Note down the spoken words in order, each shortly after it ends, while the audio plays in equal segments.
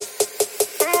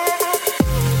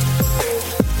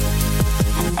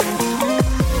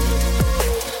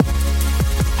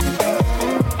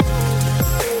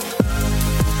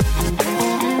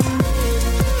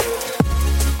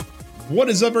What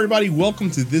is up, everybody?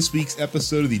 Welcome to this week's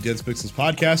episode of the Dense Pixels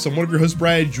podcast. I'm one of your hosts,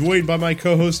 Brad, joined by my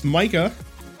co-host, Micah.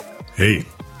 Hey.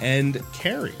 And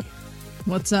Carrie.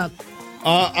 What's up?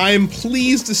 I am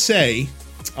pleased to say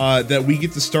that we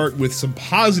get to start with some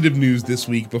positive news this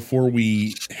week before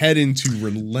we head into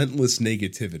relentless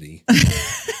negativity,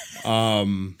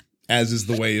 as is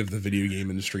the way of the video game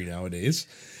industry nowadays.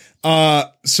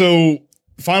 So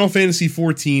Final Fantasy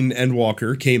XIV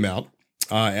Endwalker came out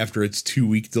after its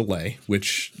 2-week delay,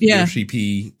 which Yoshi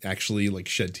P actually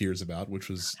shed tears about, which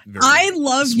was very I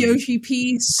love sweet. Yoshi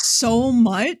P so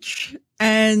much,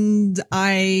 and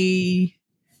I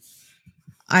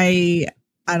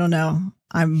don't know.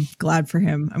 I'm glad for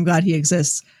him. I'm glad he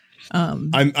exists.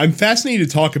 I'm fascinated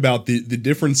to talk about the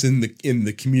difference in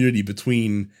the community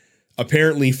between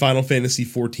apparently Final Fantasy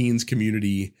XIV's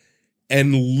community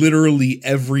and literally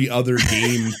every other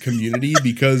game community,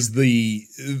 because the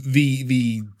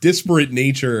disparate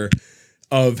nature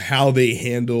of how they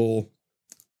handle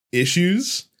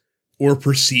issues or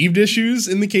perceived issues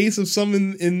in the case of some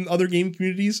in other game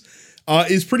communities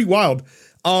is pretty wild.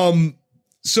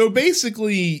 So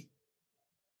basically,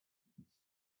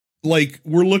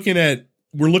 we're looking at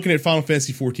Final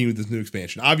Fantasy XIV with this new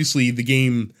expansion. Obviously, the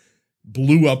game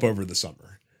blew up over the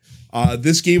summer.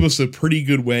 This gave us a pretty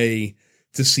good way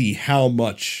to see how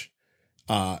much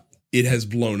it has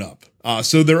blown up.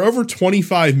 So there are over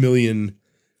 25 million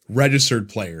registered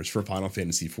players for Final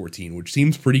Fantasy XIV, which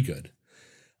seems pretty good.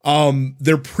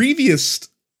 Their previous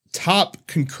top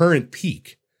concurrent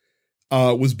peak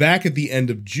was back at the end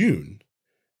of June,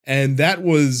 and that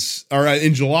was, or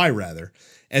in July rather,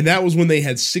 and that was when they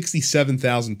had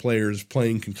 67,000 players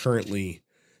playing concurrently,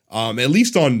 at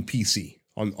least on PC,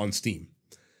 on Steam.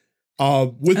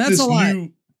 With that's this a lot.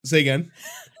 new, say again.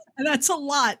 And that's a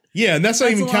lot. Yeah, and that's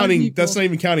not even counting. That's not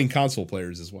people. even counting console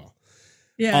players as well.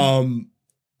 Yeah.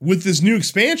 With this new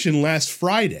expansion last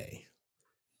Friday,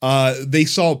 they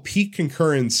saw peak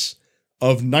concurrence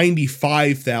of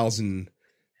 95,000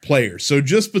 players. So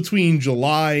just between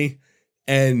July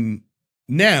and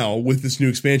now, with this new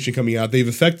expansion coming out, they've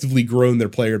effectively grown their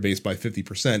player base by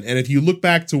 50%. And if you look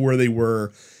back to where they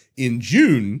were in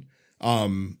June,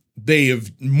 they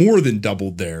have more than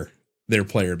doubled their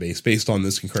player base based on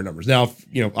this concurrent numbers. Now,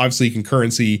 obviously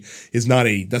concurrency is not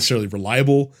a necessarily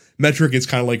reliable metric. It's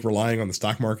kind of like relying on the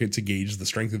stock market to gauge the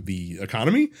strength of the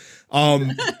economy.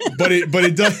 But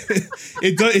it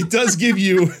does give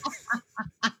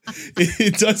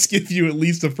you at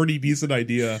least a pretty decent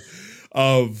idea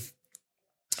of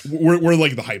where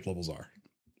the hype levels are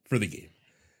for the game.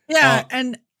 Yeah,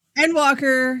 and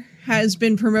Endwalker has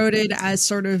been promoted as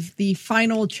sort of the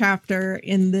final chapter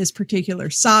in this particular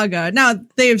saga. Now,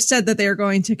 they have said that they are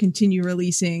going to continue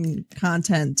releasing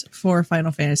content for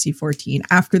Final Fantasy XIV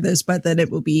after this, but that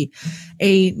it will be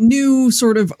a new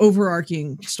sort of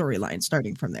overarching storyline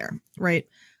starting from there, right?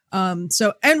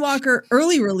 So Endwalker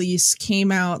early release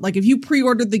came out, if you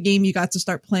pre-ordered the game, you got to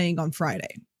start playing on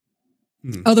Friday.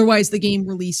 Otherwise, the game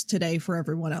released today for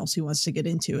everyone else who wants to get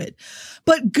into it.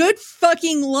 But good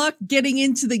fucking luck getting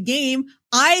into the game.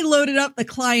 I loaded up the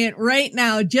client right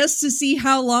now just to see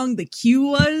how long the queue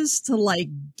was to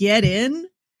get in.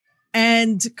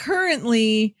 And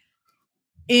currently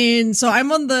so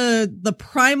I'm on the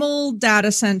Primal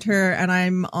data center and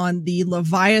I'm on the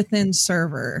Leviathan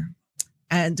server.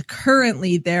 And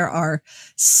currently there are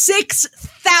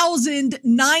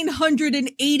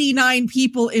 6,989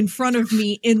 people in front of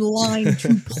me in line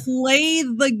to play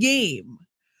the game.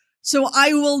 So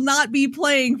I will not be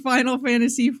playing Final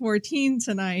Fantasy XIV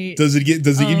tonight. Does it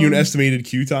give you an estimated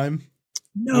queue time?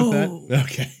 No.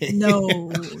 Okay.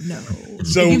 No.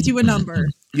 So it gives you a number.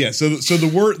 Yeah. So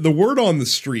the word on the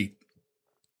street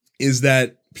is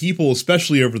that people,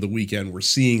 especially over the weekend, were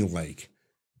seeing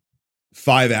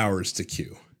 5 hours to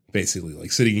queue, basically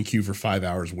sitting in queue for 5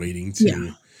 hours waiting to get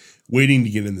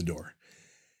in the door.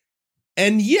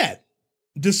 And yet,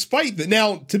 despite that,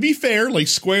 now to be fair,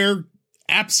 Square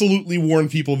absolutely warned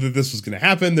people that this was going to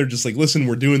happen. They're just listen,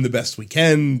 we're doing the best we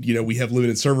can. We have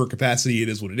limited server capacity. It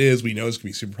is what it is. We know it's going to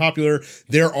be super popular.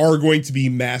 There are going to be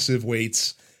massive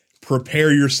waits.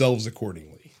 Prepare yourselves accordingly.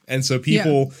 And so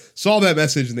people saw that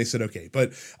message and they said, okay,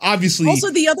 but obviously.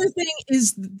 Also, the other thing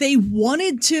is they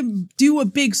wanted to do a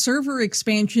big server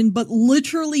expansion, but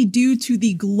literally due to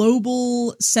the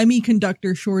global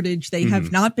semiconductor shortage, they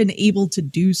have not been able to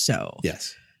do so.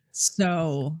 Yes.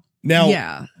 So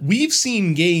now we've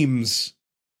seen games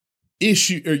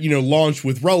launch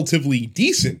with relatively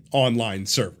decent online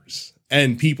servers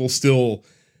and people still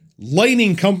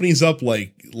lighting companies up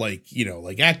like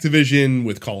Activision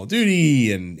with Call of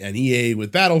Duty and EA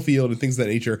with Battlefield and things of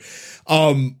that nature.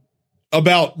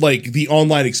 about like the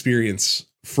online experience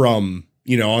from,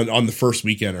 you know, on the first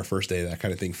weekend or first day, that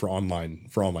kind of thing for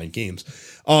online games.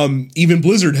 Even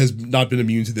Blizzard has not been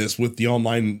immune to this with the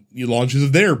online launches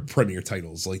of their premier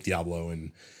titles like Diablo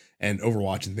and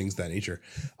Overwatch and things of that nature.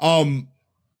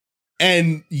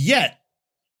 And yet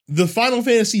the Final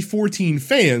Fantasy 14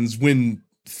 fans, when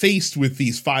faced with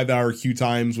these 5-hour queue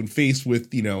times, when faced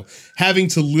with, you know, having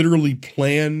to literally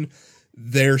plan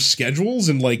their schedules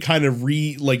and like kind of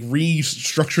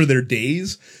restructure their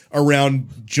days around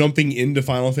jumping into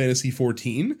Final Fantasy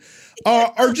 14,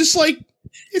 are just like,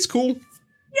 it's cool.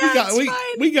 Yeah,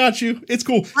 we got you. It's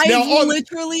cool. I've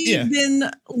literally been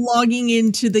logging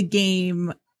into the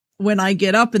game when I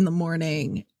get up in the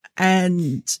morning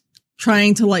and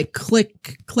trying to like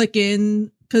click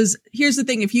in. Because here's the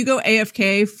thing. If you go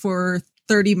AFK for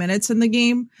 30 minutes in the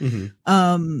game,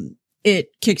 it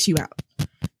kicks you out.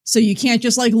 So you can't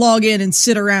just like log in and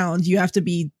sit around. You have to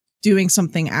be doing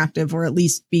something active, or at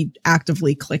least be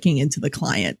actively clicking into the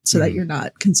client so that you're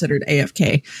not considered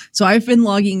AFK. So I've been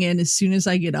logging in as soon as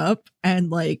I get up and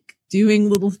like doing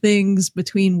little things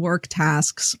between work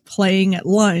tasks, playing at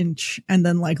lunch, and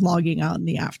then like logging out in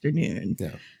the afternoon.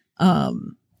 Yeah.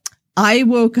 I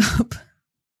woke up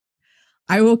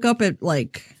at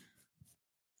like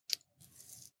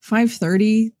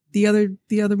 5:30 the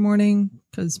other morning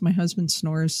because my husband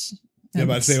snores. Yeah,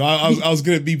 but I was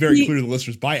going to be very clear to the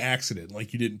listeners, by accident,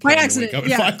 like you didn't plan by accident. To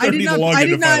wake up at 5:30 to log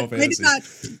into Final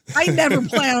Fantasy. I never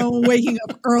plan on waking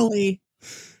up early.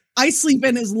 I sleep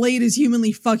in as late as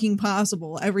humanly fucking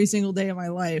possible every single day of my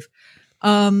life.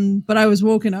 But I was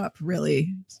woken up,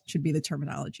 really should be the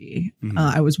terminology.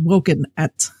 I was woken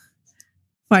at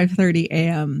 5:30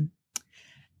 a.m.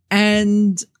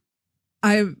 and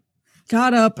I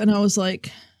got up and I was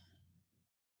like,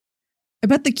 I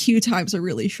bet the queue times are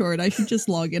really short. I should just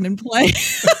log in and play.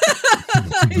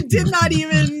 I did not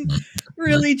even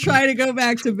really try to go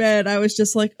back to bed. I was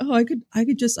just like, oh, I could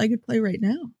play right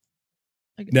now.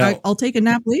 I'll take a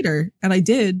nap later. And I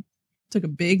did. Took a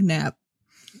big nap.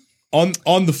 On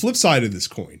the flip side of this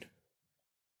coin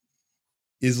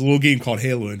is a little game called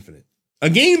Halo Infinite.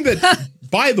 A game that,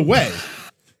 by the way,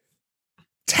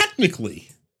 technically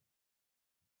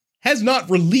has not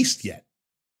released yet.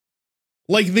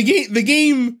 Like the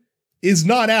game is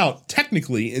not out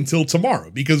technically until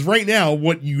tomorrow, because right now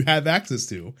what you have access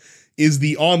to is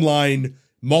the online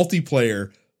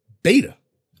multiplayer beta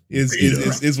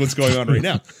is what's going on right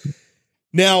now.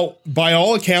 Now, by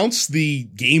all accounts, the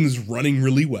game is running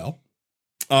really well.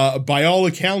 By all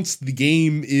accounts, the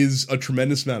game is a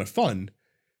tremendous amount of fun.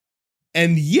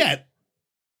 And yet,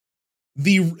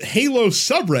 the Halo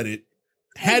subreddit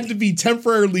had to be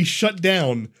temporarily shut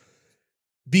down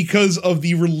because of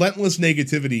the relentless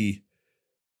negativity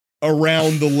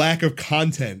around the lack of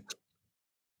content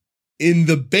in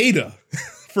the beta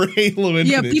for Halo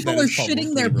Infinite. Yeah, people are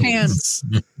shitting their pants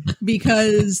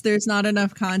because there's not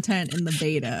enough content in the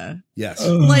beta. Yes.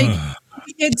 Like,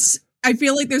 I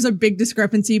feel like there's a big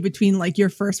discrepancy between like your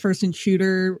first person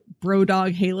shooter bro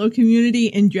dog Halo community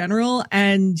in general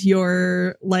and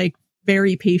your like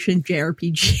very patient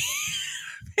JRPG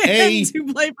fans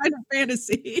who play Final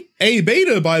Fantasy. A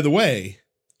beta, by the way,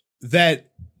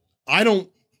 that I know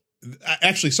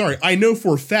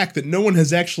for a fact that no one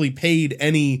has actually paid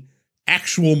any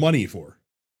actual money for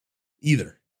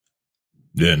either.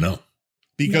 Yeah, no.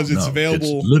 Because it's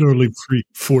available. It's literally free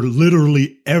for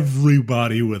literally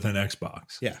everybody with an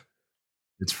Xbox. Yeah.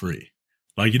 It's free.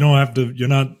 Like, you don't have to, you're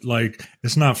not like,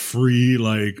 it's not free,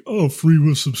 like, oh, free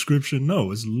with subscription.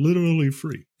 No, it's literally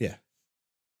free. Yeah.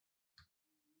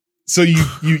 So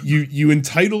you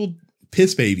entitled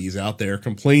piss babies out there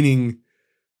complaining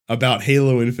about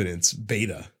Halo Infinite's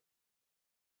beta.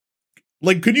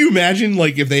 Like, could you imagine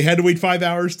like if they had to wait 5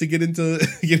 hours to get into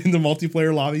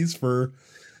multiplayer lobbies for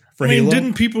Halo?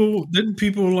 Didn't people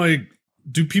like,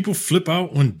 do people flip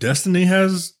out when Destiny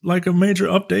has like a major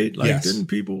update? Like, yes. Didn't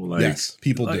people like? Yes,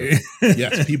 people do.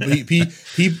 Yes,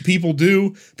 people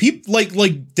do. People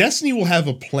like Destiny will have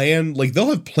a plan. Like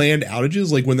they'll have planned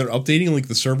outages. Like when they're updating, like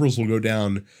the servers will go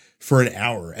down for an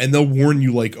hour, and they'll warn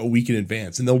you like a week in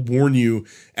advance, and they'll warn you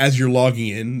as you're logging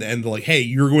in, and like, hey,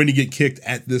 you're going to get kicked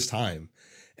at this time,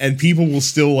 and people will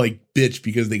still like bitch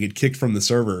because they get kicked from the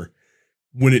server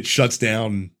when it shuts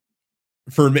down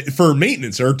for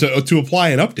maintenance or to apply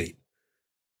an update.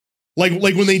 Like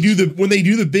when they do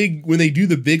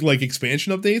the big like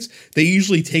expansion updates, they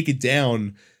usually take it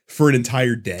down for an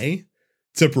entire day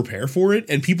to prepare for it,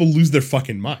 and people lose their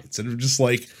fucking minds and are just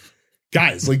like,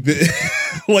 guys, like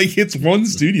like it's one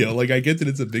studio. Like I get that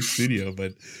it's a big studio,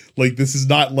 but like this is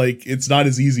not like it's not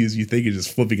as easy as you think. It's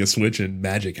just flipping a switch and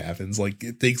magic happens. Like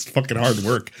it takes fucking hard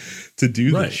work to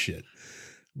do this shit.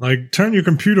 Like turn your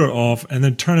computer off and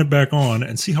then turn it back on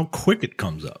and see how quick it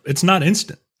comes up. It's not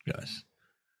instant, guys.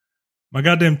 My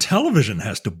goddamn television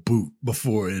has to boot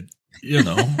before it,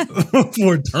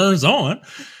 before it turns on.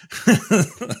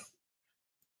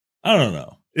 I don't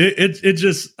know. It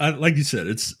just like you said,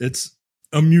 it's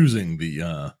amusing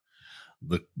the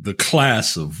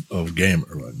class of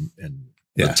gamer and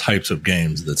the types of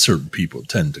games that certain people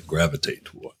tend to gravitate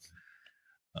toward.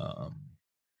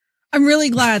 I'm really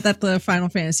glad that the Final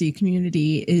Fantasy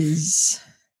community is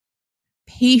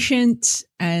patient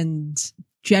and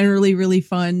generally really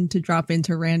fun to drop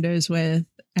into randos with.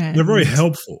 And they're very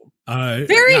helpful.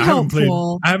 Very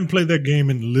helpful. I haven't played that game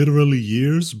in literally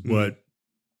years, but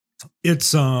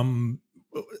it's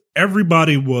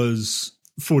everybody was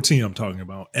 14 I'm talking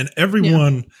about, and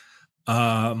everyone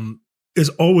is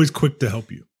always quick to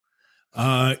help you.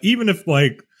 Even if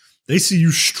like they see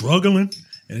you struggling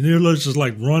and they're just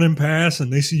like running past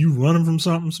and they see you running from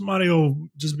something, somebody will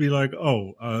just be like,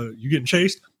 "Oh, you getting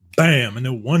chased?" Bam, and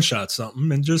they'll one shot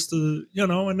something and just and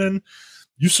then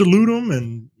you salute them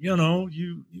and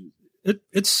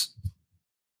it's.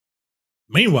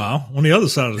 Meanwhile, on the other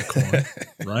side of the coin,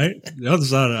 right, the other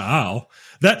side of the aisle,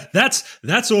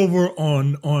 that's over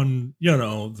on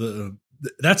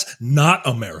that's not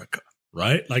America,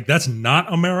 right? Like that's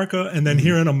not America, and then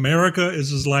here in America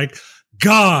is just like,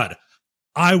 God,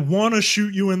 I want to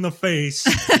shoot you in the face.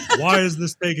 Why is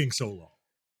this taking so long?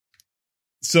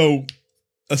 So,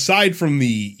 aside from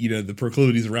the the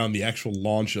proclivities around the actual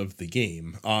launch of the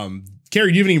game,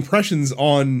 Carrie, do you have any impressions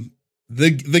on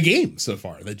the game so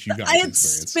far that you got to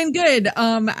experience? It's been good.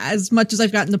 As much as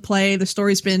I've gotten to play, the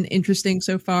story's been interesting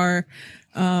so far.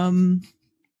 The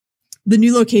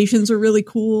new locations are really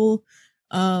cool.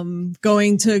 Going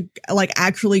to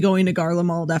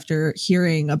Garlemald after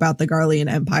hearing about the Garlean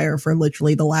Empire for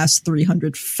literally the last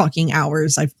 300 fucking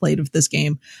hours I've played of this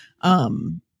game.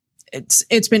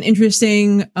 It's been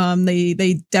interesting.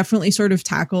 They definitely sort of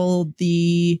tackle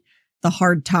the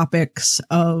hard topics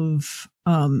of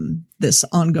this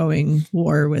ongoing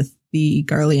war with the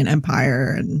Garlean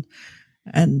Empire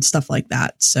and stuff like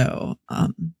that. So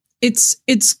it's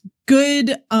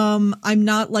good. I'm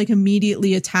not like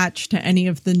immediately attached to any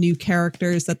of the new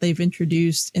characters that they've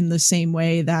introduced in the same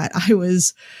way that I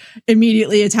was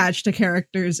immediately attached to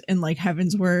characters in like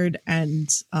Heavensward and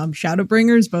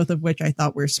Shadowbringers, both of which I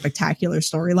thought were spectacular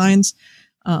storylines.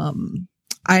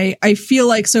 I feel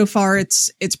like so far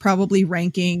it's probably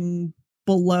ranking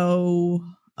below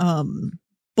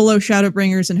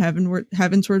Shadowbringers and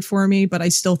Heavensward for me, but I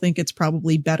still think it's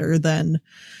probably better than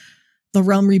the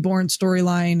Realm Reborn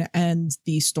storyline and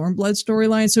the Stormblood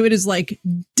storyline. So it is like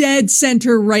dead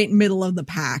center, right middle of the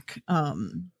pack.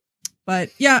 But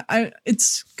yeah,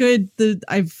 it's good.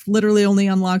 I've literally only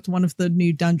unlocked one of the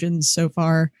new dungeons so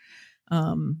far.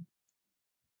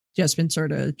 Just been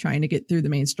sort of trying to get through the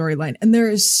main storyline, and there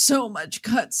is so much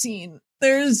cutscene.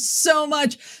 There's so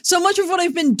much of what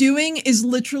I've been doing is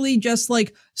literally just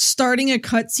like starting a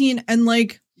cutscene and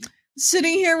like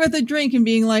sitting here with a drink and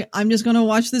being like, I'm just going to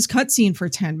watch this cutscene for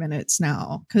 10 minutes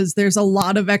now. 'Cause there's a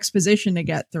lot of exposition to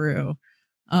get through.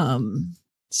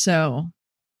 So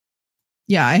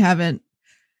yeah, I haven't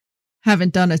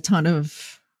done a ton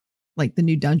of like the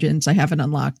new dungeons. I haven't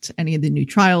unlocked any of the new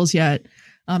trials yet.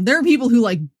 There are people who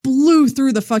like blew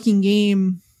through the fucking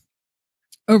game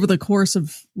over the course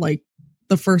of like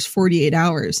the first 48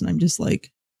 hours. And I'm just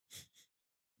like,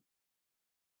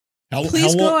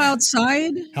 please go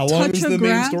outside. How long is the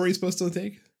main story supposed to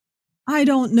take? I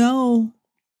don't know.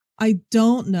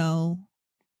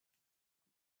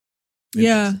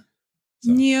 Yeah.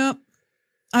 So. Yep.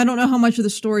 I don't know how much of the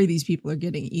story these people are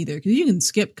getting either, because you can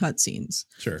skip cutscenes.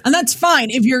 Sure. And that's fine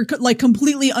if you're like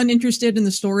completely uninterested in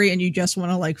the story and you just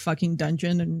want to like fucking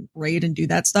dungeon and raid and do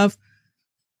that stuff.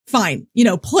 Fine.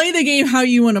 Play the game how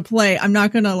you want to play. I'm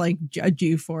not going to like judge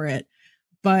you for it,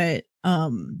 but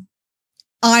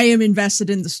I am invested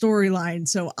in the storyline,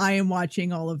 so I am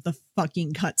watching all of the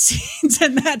fucking cutscenes,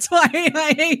 and that's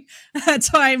why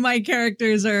my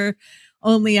characters are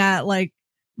only at like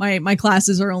my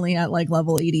classes are only at like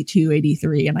level 82,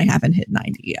 83, and I haven't hit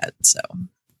 90 yet. So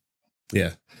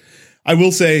yeah, I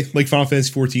will say like Final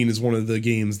Fantasy 14 is one of the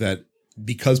games that,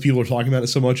 because people are talking about it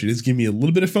so much, it is giving me a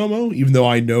little bit of FOMO, even though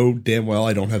I know damn well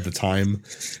I don't have the time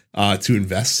to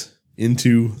invest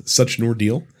into such an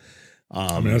ordeal.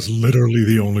 I mean, that's literally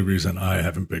the only reason I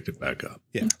haven't picked it back up.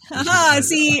 Yeah.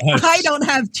 See, I don't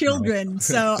have children,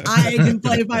 so I can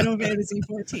play Final Fantasy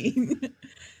 14.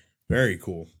 Very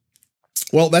cool.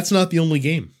 Well, that's not the only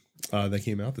game that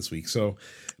came out this week. So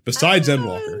besides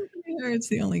Endwalker. It's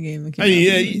the only game that came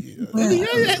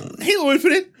out. Halo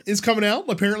Infinite is coming out.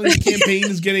 Apparently the campaign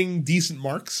is getting decent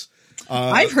marks.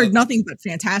 I've heard nothing but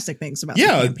fantastic things about the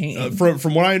campaign.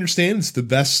 From what I understand, it's the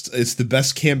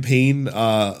best campaign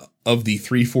of the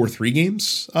 343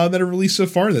 games that are released so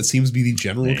far. That seems to be the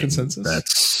general consensus.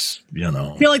 That's,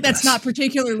 I feel like that's not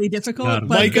particularly difficult. But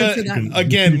Micah,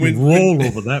 again, when roll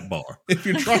over that bar. If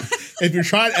you're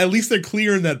trying, at least they're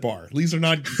clearing that bar. At least they're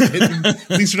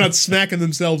not smacking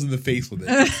themselves in the face with it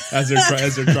as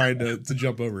they're trying to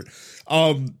jump over it.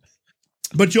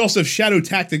 But you also have Shadow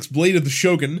Tactics, Blade of the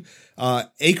Shogun,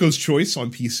 Aiko's Choice on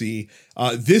PC.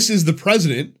 This is the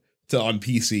President on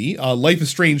PC. Life is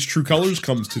Strange True Colors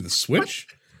comes to the Switch.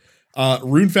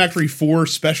 Rune Factory 4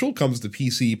 Special comes to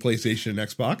PC, PlayStation, and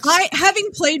Xbox. Having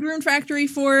played Rune Factory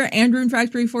 4 and Rune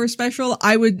Factory 4 Special,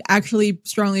 I would actually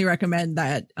strongly recommend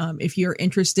that if you're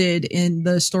interested in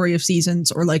the Story of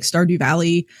Seasons or like Stardew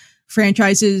Valley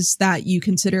franchises, that you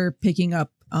consider picking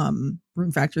up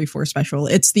Rune Factory 4 Special.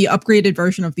 It's the upgraded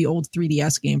version of the old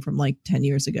 3DS game from like 10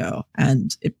 years ago,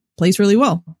 and it plays really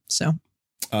well. So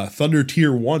Thunder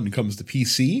Tier 1 comes to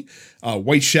PC.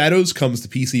 White Shadows comes to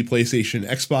PC, PlayStation,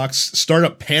 Xbox.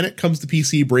 Startup Panic comes to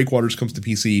PC. Breakwaters comes to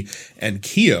PC. And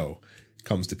Kyo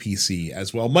comes to PC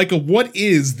as well. Micah, what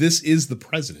is This Is the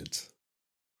President?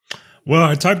 Well,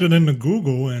 I typed it into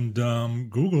Google, and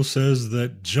Google says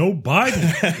that Joe Biden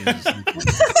is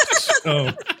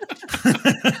so.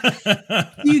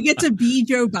 Do you get to be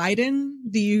Joe Biden?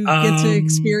 Do you get to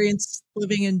experience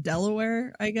living in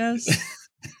Delaware, I guess?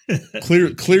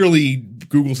 Clearly,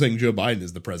 Google saying Joe Biden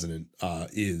is the president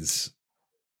is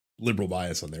liberal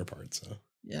bias on their part. So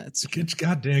yeah, it's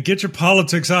get your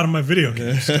politics out of my video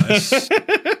games, guys.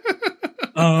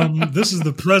 This Is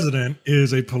the President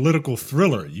is a political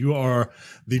thriller. You are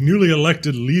the newly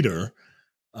elected leader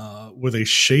with a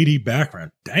shady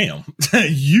background. Damn,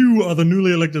 you are the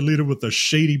newly elected leader with a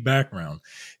shady background.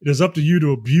 It is up to you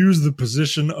to abuse the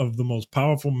position of the most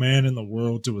powerful man in the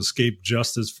world to escape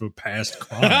justice for past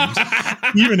crimes,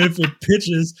 even if it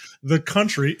pitches the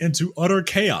country into utter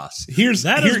chaos. Here's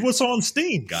what's on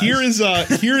Steam, guys. Here's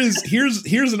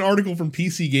an article from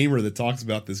PC Gamer that talks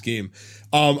about this game.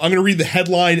 I'm going to read the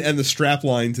headline and the strap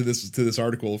line to this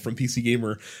article from PC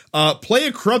Gamer. Play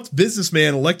a corrupt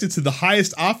businessman elected to the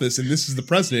highest office, and This Is the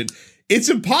President. It's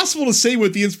impossible to say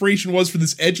what the inspiration was for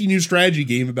this edgy new strategy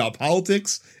game about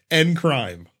politics and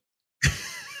crime.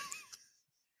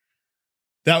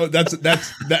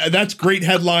 That's great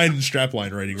headline and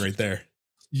strapline writing right there.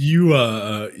 You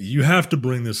have to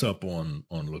bring this up on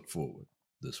Look Forward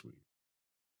this week.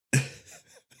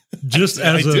 Just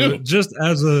as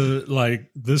a like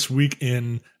this week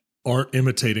in art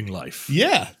imitating life.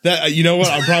 Yeah, that you know what,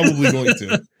 I'm probably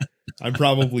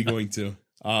going to.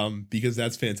 Because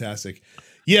that's fantastic.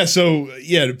 Yeah, so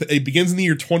it begins in the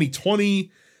year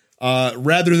 2020.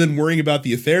 Rather than worrying about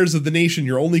the affairs of the nation,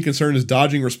 your only concern is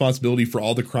dodging responsibility for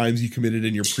all the crimes you committed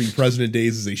in your pre-president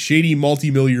days as a shady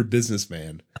multi-millionaire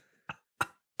businessman.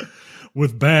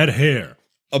 With bad hair.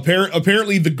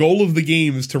 Apparently, the goal of the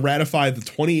game is to ratify the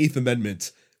 28th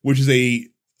Amendment, which is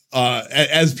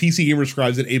as PC Gamer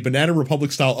describes it, a Banana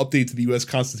Republic-style update to the U.S.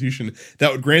 Constitution that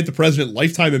would grant the president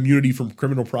lifetime immunity from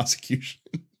criminal prosecution.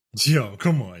 Yo,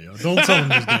 come on, yo! Don't tell him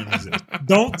this game exists.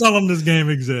 Don't tell him this game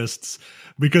exists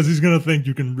because he's gonna think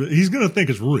he's gonna think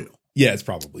it's real. Yeah, it's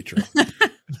probably true.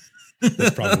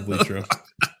 That's probably true.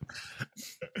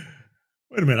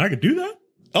 Wait a minute, I could do that?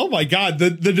 Oh my god, the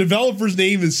developer's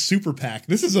name is Super Pack.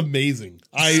 This is amazing.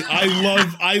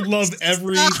 I love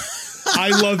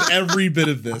every bit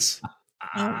of this.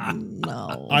 Oh,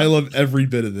 no. I love every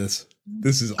bit of this.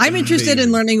 This is I'm interested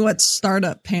in learning what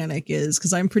Startup Panic is,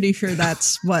 because I'm pretty sure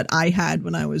that's what I had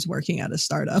when I was working at a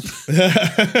startup.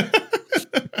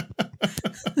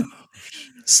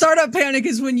 Startup Panic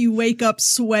is when you wake up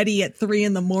sweaty at 3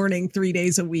 a.m, 3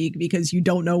 days a week because you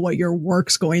don't know what your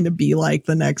work's going to be like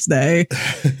the next day.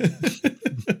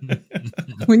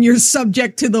 When you're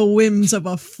subject to the whims of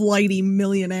a flighty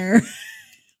millionaire.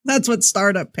 That's what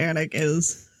Startup Panic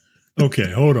is.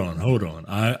 Okay, hold on.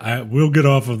 I will get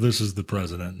off of This Is the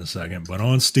President in a second, but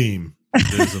on Steam,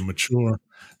 there's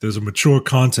a mature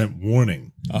content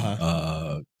warning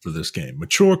for this game.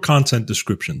 Mature content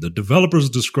description. The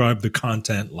developers describe the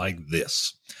content like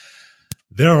this.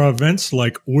 There are events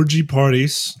like orgy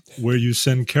parties where you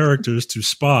send characters to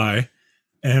spy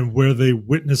and where they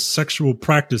witness sexual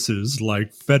practices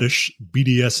like fetish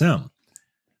BDSM.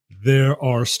 There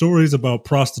are stories about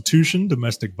prostitution,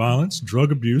 domestic violence,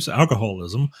 drug abuse,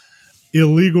 alcoholism.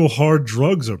 Illegal hard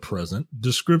drugs are present.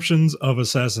 Descriptions of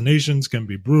assassinations can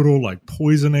be brutal, like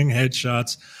poisoning,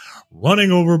 headshots,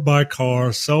 running over by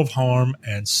car, self-harm,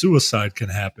 and suicide can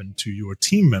happen to your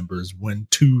team members when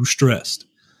too stressed.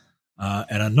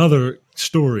 And another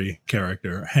story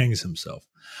character hangs himself.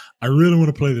 I really want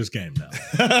to play this game now.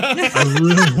 I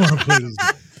really want to play this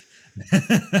game.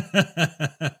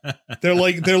 They're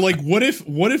like, what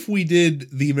if we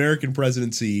did the American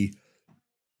presidency,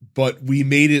 but we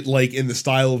made it like in the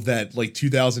style of that like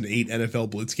 2008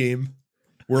 NFL Blitz game,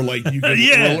 where like you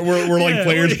can, where like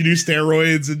players can do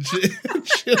steroids and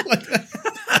shit like that.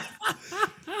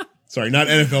 Sorry, not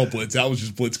NFL Blitz. That was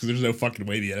just Blitz because there's no fucking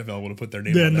way the NFL would have put their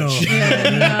name on that shit.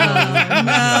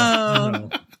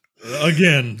 No.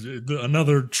 Again,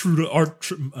 another true to art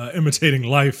imitating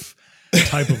life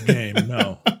type of game.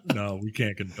 No, we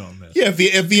can't condone this. Yeah,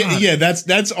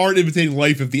 that's art imitating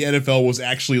life. If the NFL was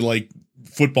actually like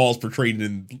footballs portrayed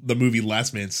in the movie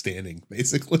Last Man Standing,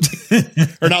 basically,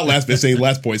 or not Last Man Standing,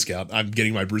 Last Boy Scout. I'm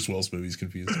getting my Bruce Willis movies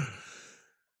confused.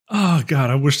 Oh God,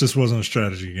 I wish this wasn't a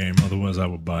strategy game. Otherwise, I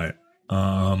would buy it. But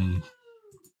I'm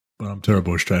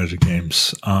terrible at strategy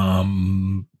games.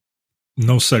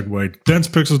 No segue.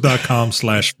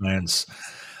 densepixels.com/fans.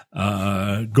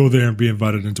 Go there and be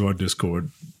invited into our Discord.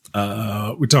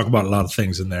 We talk about a lot of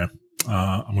things in there.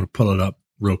 I'm going to pull it up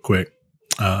real quick.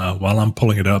 While I'm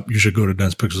pulling it up, you should go to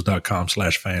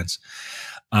densepixels.com/fans.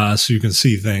 So you can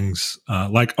see things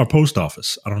like our post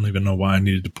office. I don't even know why I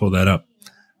needed to pull that up.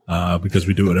 Because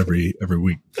we do it every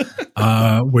week,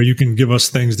 where you can give us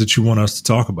things that you want us to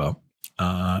talk about,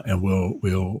 and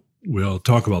we'll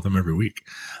talk about them every week.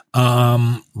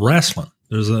 Wrestling,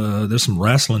 there's some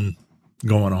wrestling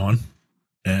going on,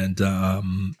 and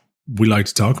we like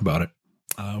to talk about it.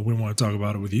 We want to talk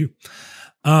about it with you.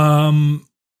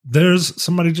 There's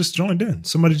somebody just joined in.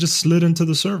 Somebody just slid into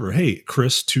the server. Hey,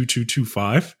 Chris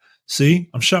 2225. See,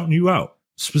 I'm shouting you out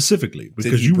specifically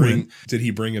because Did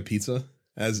he bring a pizza?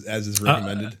 As is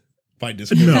recommended by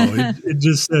Discord? No, it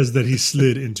just says that he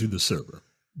slid into the server.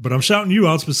 But I'm shouting you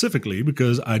out specifically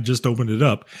because I just opened it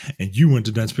up and you went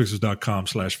to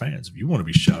densepixels.com/fans. If you want to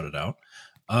be shouted out,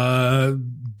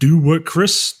 do what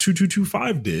Chris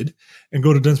 2225 did and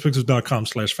go to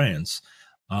densepixels.com/fans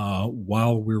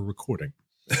while we're recording.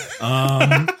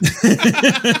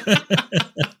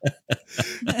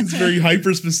 It's very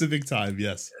hyper specific time.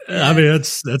 Yes. I mean,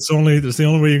 that's the only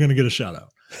way you're going to get a shout out.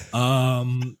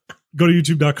 Go to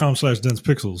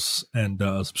youtube.com/densepixels and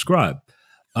subscribe.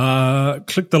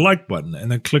 Click the like button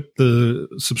and then click the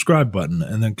subscribe button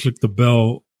and then click the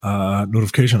bell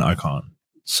notification icon.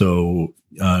 So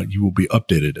you will be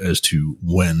updated as to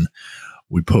when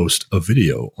we post a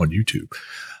video on YouTube.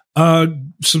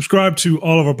 Subscribe to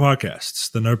all of our podcasts,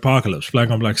 the Nerdpocalypse, Black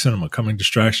on Black Cinema, Coming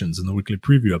Distractions, and the weekly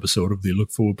preview episode of the Look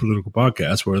Forward Political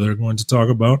Podcast, where they're going to talk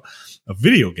about a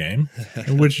video game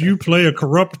in which you play a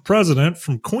corrupt president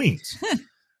from Queens.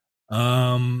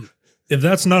 If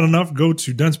that's not enough, go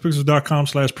to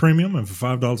densepixels.com/premium, and for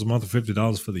 $5 a month or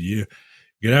 $50 for the year,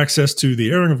 get access to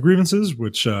the airing of grievances,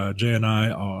 which Jay and I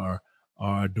are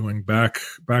doing back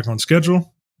on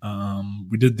schedule.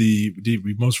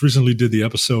 We most recently did the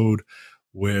episode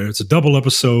where it's a double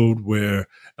episode where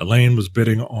Elaine was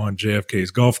bidding on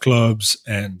JFK's golf clubs,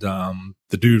 and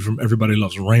the dude from Everybody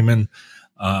Loves Raymond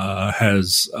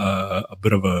has a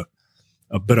bit of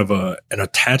an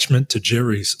attachment to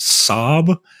Jerry's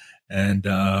sob. And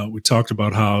we talked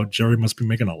about how Jerry must be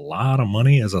making a lot of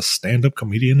money as a stand-up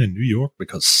comedian in New York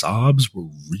because sobs were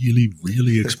really,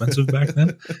 really expensive back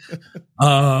then.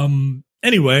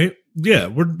 Anyway, yeah,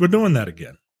 we're doing that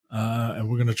again. And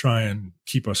we're going to try and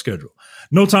keep our schedule.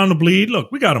 No Time to Bleed.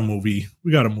 Look, we got a movie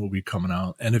coming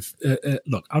out. And if,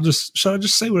 look, should I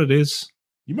just say what it is?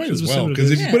 You might as well,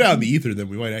 because if you put it out in the ether, then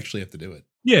we might actually have to do it.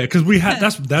 Yeah, because we had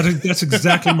that's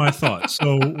exactly my thought.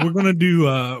 So we're gonna do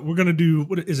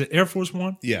what is it? Air Force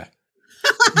One? Yeah,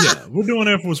 yeah, we're doing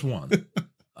Air Force One.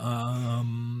 Oh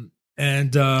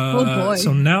boy.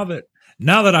 So now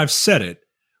that I've said it,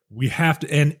 we have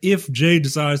to. And if Jay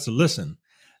decides to listen,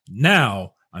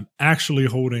 now I'm actually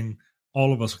holding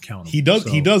all of us accountable. He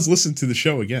does listen to the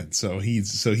show again, so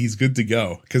he's good to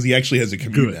go because he actually has a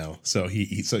commute now, so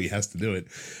he has to do it.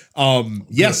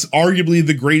 Yes, arguably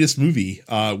the greatest movie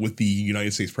with the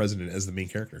United States president as the main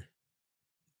character.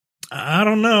 I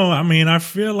don't know. I mean, I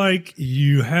feel like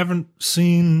you haven't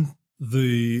seen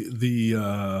the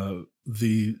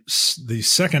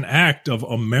second act of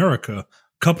America.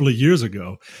 Couple of years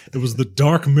ago. It was the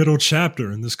dark middle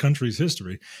chapter in this country's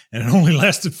history, and it only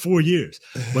lasted 4 years,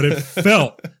 but it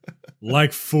felt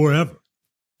like forever.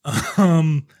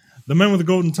 The Men with the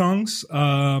Golden Tongues,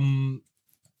 where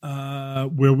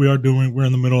we're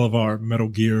in the middle of our Metal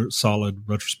Gear Solid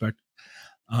retrospective.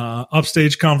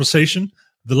 Upstage Conversation.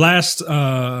 The last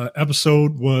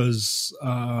episode was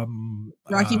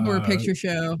Rocky Horror Picture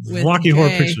Show. With Rocky Jay, Horror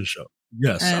Picture Show.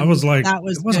 Yes, I was like, that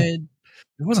was good.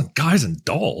 It wasn't Guys and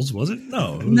Dolls, was it?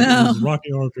 No, it was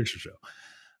Rocky Horror Picture Show.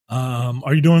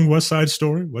 Are you doing West Side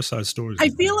Story? West Side Story. I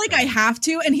feel like I have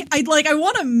to, and I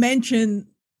want to mention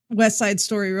West Side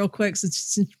Story real quick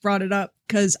since you brought it up,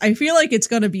 because I feel like it's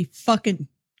going to be fucking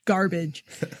garbage.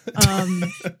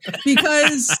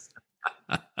 Because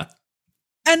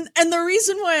and the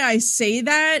reason why I say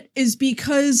that is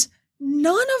because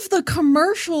none of the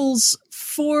commercials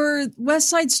for West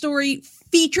Side Story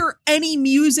feature any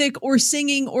music or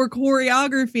singing or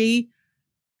choreography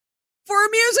for a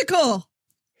musical.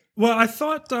 Well, I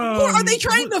thought. Or are they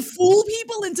trying to fool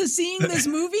people into seeing this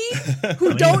movie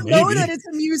who don't know that it's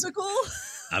a musical?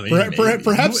 I mean,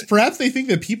 perhaps they think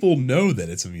that people know that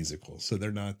it's a musical, so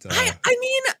they're not. I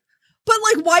mean, but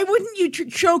like, why wouldn't you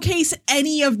showcase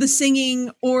any of the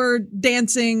singing or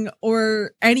dancing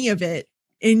or any of it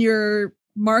in your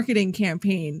marketing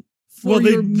campaign for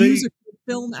your musical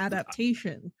film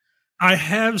adaptation? I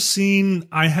have seen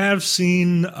like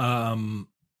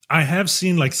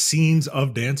scenes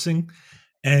of dancing,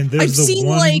 and I've seen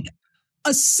like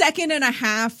a second and a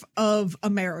half of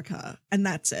America, and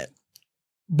that's it.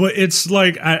 But it's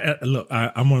like,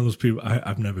 I'm one of those people.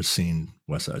 I've never seen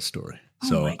West Side Story,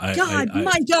 so my God.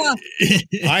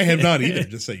 I have not either.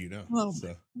 Just so you know. Oh.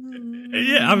 So.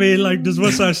 Yeah, I mean, like, does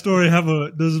West Side Story have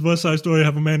a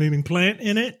man-eating plant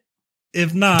in it?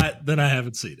 If not, then I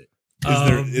haven't seen it.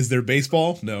 Is there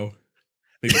baseball? No.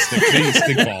 Maybe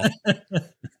stickball.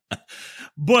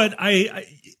 But I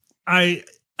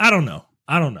don't know.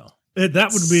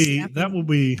 That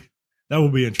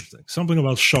would be interesting. Something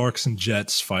about sharks and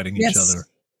jets fighting each other.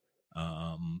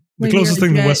 The closest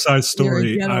thing to West Side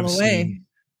Story I've seen.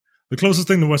 The closest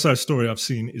thing to West Side Story I've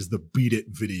seen is the Beat It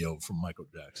video from Michael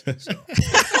Jackson. So.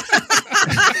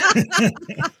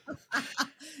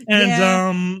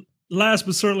 And last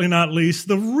but certainly not least,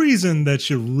 the reason that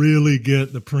you really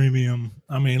get the premium,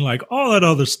 I mean, like, all that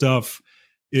other stuff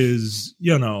is,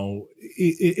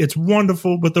 it's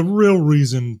wonderful, but the real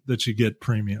reason that you get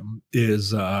premium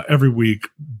is every week,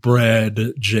 Brad,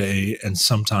 Jay, and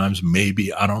sometimes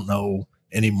maybe, I don't know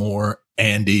anymore,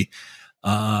 Andy,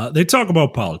 they talk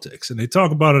about politics, and they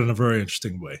talk about it in a very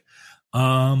interesting way.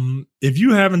 If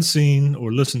you haven't seen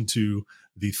or listened to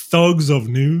the Thugs of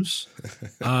News,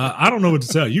 I don't know what to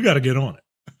tell you. You got to get on it.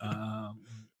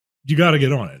 You got to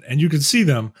get on it, and you can see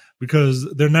them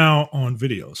because they're now on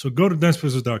video. So go to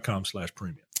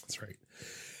densepixels.com/premium. That's right.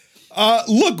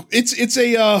 Look, it's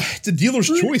a dealer's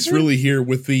choice really here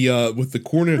with the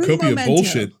cornucopia of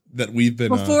bullshit that we've been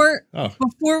before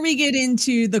we get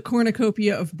into the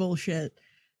cornucopia of bullshit.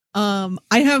 I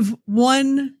have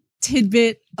one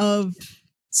tidbit of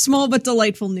small but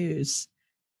delightful news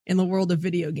in the world of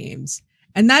video games,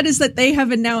 and that is that they have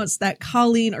announced that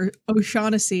Colleen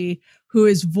O'Shaughnessy, who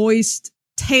has voiced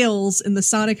Tails in the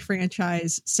Sonic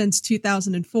franchise since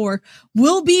 2004,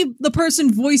 will be the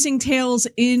person voicing Tails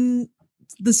in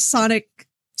the Sonic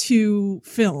 2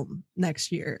 film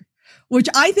next year, which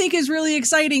I think is really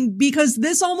exciting because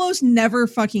this almost never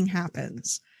fucking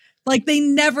happens. Like, they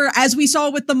never, as we saw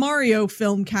with the Mario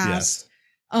film cast,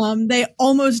 they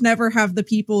almost never have the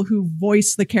people who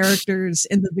voice the characters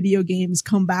in the video games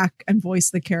come back and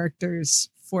voice the characters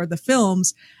for the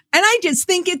films. And I just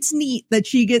think it's neat that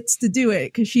she gets to do it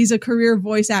because she's a career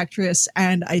voice actress.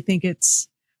 And I think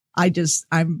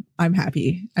I'm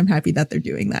happy. I'm happy that they're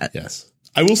doing that. Yes.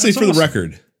 I will say for the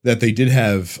record that they did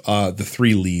have the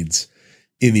three leads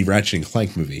in the Ratchet and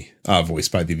Clank movie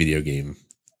voiced by the video game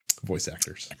voice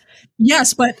actors.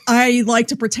 Yes, but I like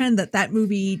to pretend that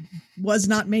movie was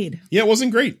not made. Yeah, it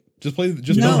wasn't great. Just play.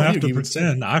 Just don't have to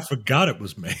pretend. I forgot it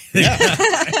was made. Yeah,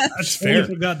 that's fair. I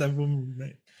forgot that movie was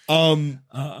made.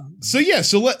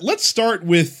 So let's start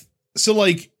with,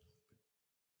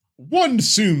 one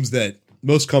assumes that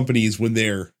most companies, when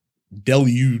they're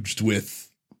deluged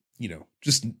with,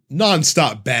 just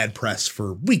nonstop bad press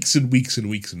for weeks and weeks and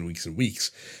weeks and weeks and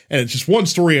weeks, and it's just one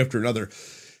story after another,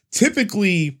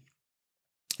 typically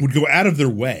would go out of their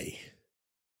way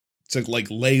to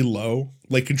lay low,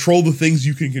 control the things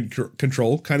you can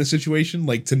control kind of situation,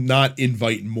 to not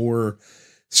invite more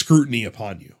scrutiny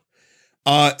upon you.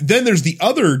 Then there's the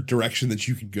other direction that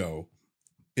you could go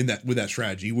with that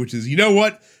strategy, which is,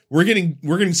 we're getting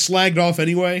slagged off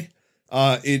anyway,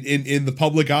 in the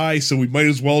public eye. So we might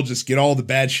as well just get all the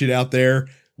bad shit out there.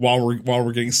 while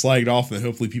we're getting slagged off, and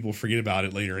hopefully people forget about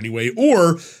it later anyway,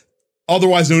 or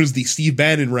otherwise known as the Steve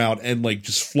Bannon route, and like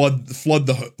just flood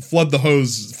the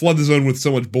zone with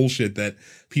so much bullshit that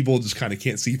people just kind of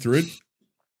can't see through it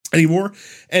anymore.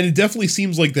 And it definitely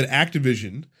seems like that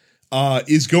Activision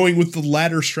is going with the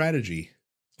latter strategy,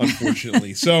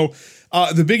 unfortunately. So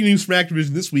the big news from Activision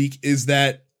this week is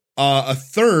that a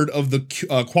third of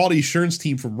the quality assurance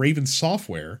team from Raven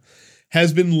Software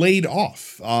has been laid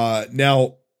off.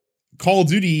 Now, Call of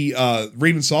Duty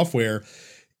Raven Software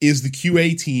is the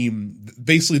QA team.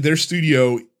 Basically, their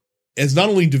studio has not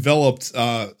only developed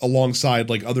alongside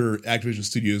like other Activision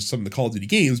studios some of the Call of Duty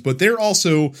games, but they're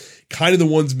also kind of the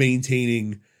ones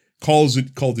maintaining Call of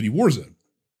Duty Warzone.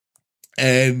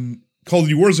 And Call of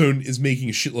Duty Warzone is making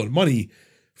a shitload of money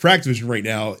for Activision right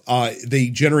now. They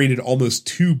generated almost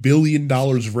 $2 billion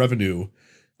of revenue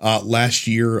last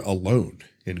year alone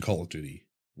in Call of Duty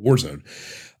Warzone.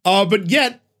 But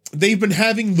yet, they've been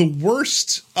having the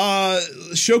worst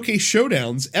showcase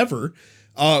showdowns ever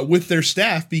with their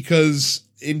staff, because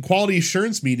in quality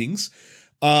assurance meetings,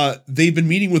 they've been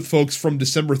meeting with folks from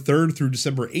December 3rd through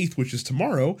December 8th, which is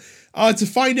tomorrow, to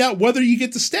find out whether you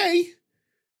get to stay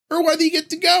or whether you get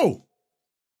to go,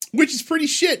 which is pretty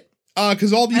shit,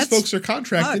 because all these folks are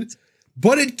contracted.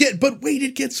 Fucked. But wait,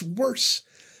 it gets worse,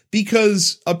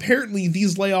 because apparently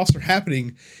these layoffs are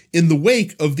happening in the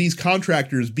wake of these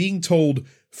contractors being told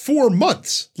for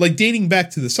months, like dating back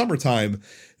to the summertime,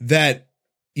 that,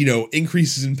 you know,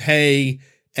 increases in pay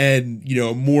and, you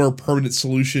know, a more permanent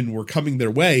solution were coming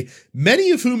their way,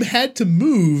 many of whom had to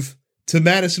move to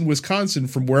Madison, Wisconsin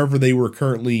from wherever they were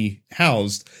currently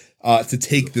housed to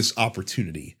take this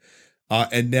opportunity.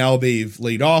 And now they've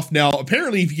laid off. Now,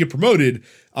 apparently, if you get promoted,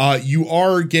 you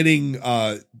are getting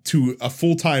to a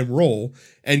full-time role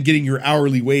and getting your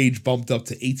hourly wage bumped up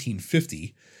to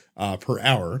 $18.50 per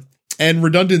hour. And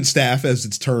redundant staff, as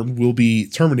it's termed, will be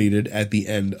terminated at the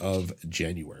end of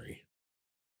January.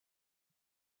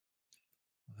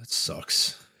 That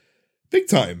sucks. Big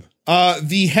time.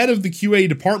 The head of the QA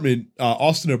department,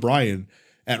 Austin O'Brien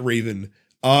at Raven,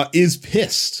 is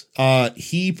pissed.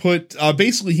 He put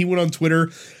basically he went on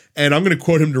Twitter, and I'm going to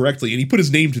quote him directly, and he put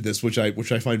his name to this, which I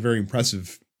find very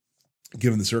impressive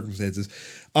given the circumstances.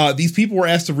 These people were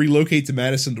asked to relocate to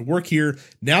Madison to work here.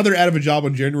 Now they're out of a job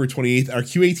on January 28th. Our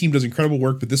QA team does incredible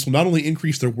work, but this will not only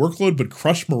increase their workload, but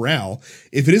crush morale.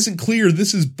 If it isn't clear,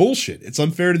 this is bullshit. It's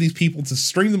unfair to these people to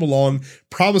string them along,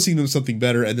 promising them something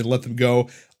better, and then let them go.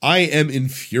 I am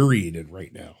infuriated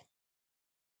right now.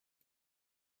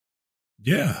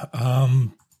 Yeah.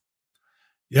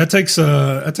 Yeah, it takes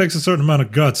a certain amount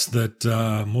of guts that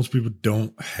most people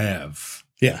don't have.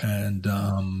 Yeah.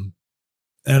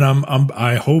 And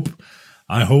I hope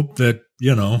that,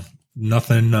 you know,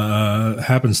 nothing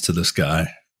happens to this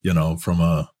guy, you know, from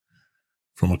a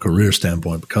career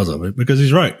standpoint because of it, because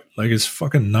he's right. Like, it's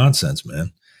fucking nonsense,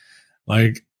 man.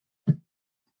 Like,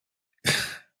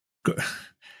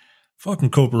 fucking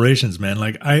corporations, man.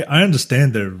 Like, I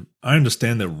understand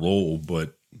their role,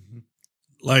 but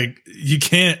like, you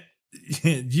got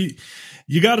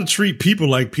to treat people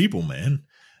like people, man.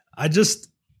 I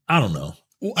don't know.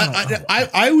 Well,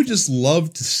 I would just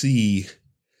love to see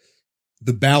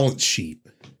the balance sheet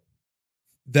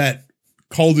that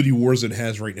Call of Duty Warzone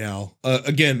has right now.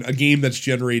 Again, a game that's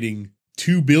generating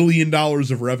 $2 billion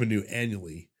of revenue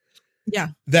annually. Yeah.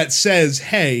 That says,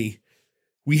 hey,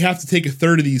 we have to take a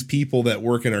third of these people that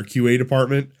work in our QA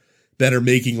department that are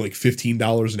making like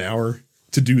 $15 an hour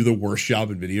to do the worst job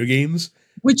in video games.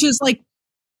 Which is like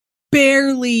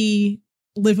barely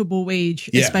livable wage,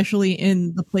 especially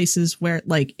in the places where,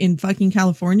 like, in fucking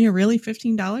California, really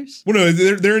 $15. Well, no,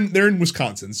 they're in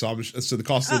Wisconsin, so the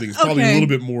cost of living is probably a little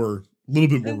bit more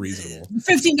reasonable.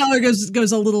 $15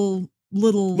 goes a little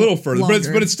further,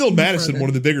 longer, but it's still Madison, further. One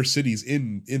of the bigger cities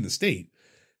in the state,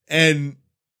 and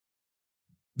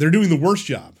they're doing the worst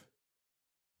job.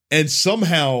 And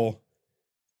somehow,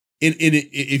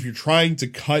 if you're trying to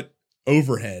cut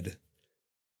overhead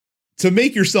to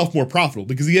make yourself more profitable,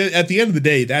 because at the end of the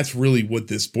day, that's really what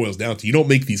this boils down to. You don't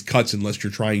make these cuts unless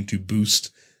you're trying to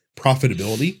boost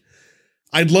profitability.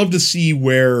 I'd love to see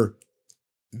where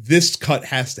this cut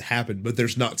has to happen, but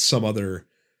there's not some other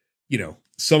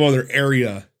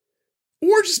area,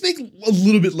 or just make a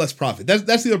little bit less profit. That's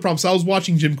the other problem. So I was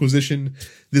watching Jimquisition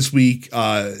this week.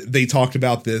 They talked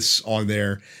about this on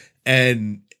there,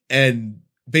 and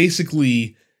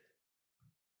basically,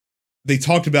 they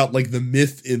talked about like the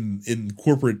myth in the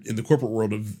corporate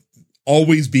world of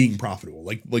always being profitable,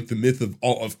 like the myth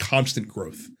of constant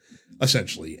growth,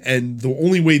 essentially. And the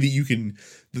only way that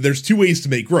there's two ways to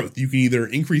make growth. You can either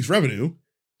increase revenue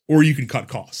or you can cut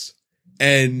costs.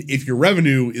 And if your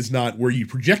revenue is not where you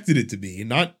projected it to be,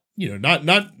 not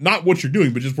what you're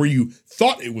doing, but just where you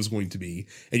thought it was going to be,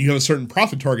 and you have a certain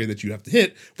profit target that you have to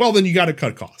hit, well, then you got to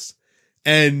cut costs.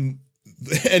 And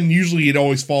usually it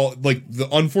always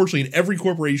unfortunately in every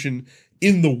corporation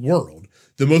in the world,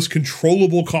 the most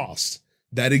controllable cost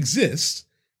that exists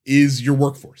is your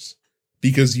workforce,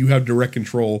 because you have direct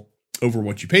control over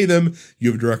what you pay them.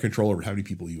 You have direct control over how many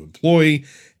people you employ.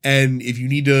 And if you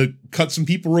need to cut some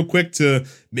people real quick to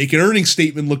make an earnings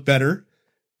statement look better,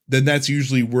 then that's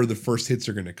usually where the first hits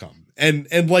are going to come. And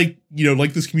like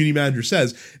this community manager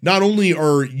says, not only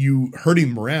are you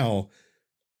hurting morale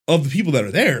of the people that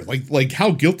are there, like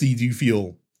how guilty do you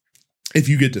feel if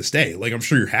you get to stay? Like, I'm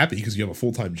sure you're happy because you have a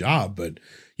full-time job, but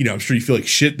I'm sure you feel like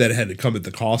shit that it had to come at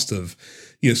the cost of,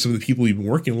 some of the people you've been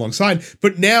working alongside.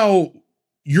 But now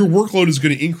your workload is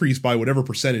going to increase by whatever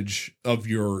percentage of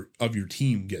your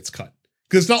team gets cut.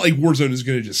 Because it's not like Warzone is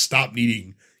going to just stop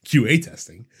needing QA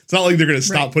testing. It's not like they're going to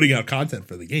stop putting out content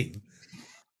for the game.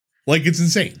 Like, it's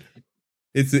insane.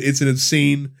 It's an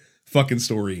insane fucking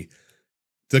story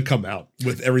to come out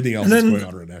with everything else that's going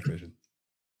on around Activision.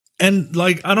 And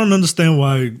like, I don't understand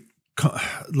why,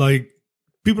 like,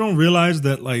 people don't realize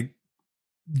that like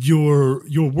your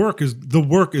work is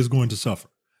going to suffer.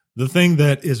 The thing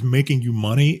that is making you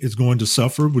money is going to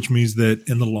suffer, which means that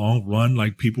in the long run,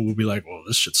 like, people will be like, well,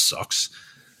 this shit sucks.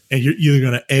 And you're either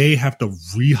going to have to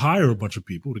rehire a bunch of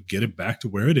people to get it back to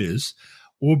where it is,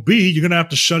 or B, you're going to have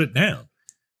to shut it down.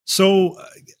 So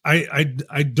I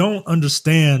don't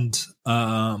understand.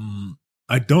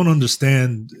 I don't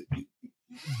understand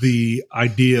the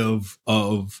idea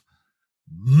of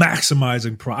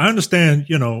maximizing I understand,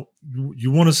 you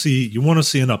want to see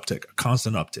an uptick, a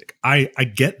constant uptick. I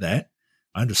get that.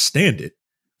 I understand it.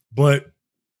 But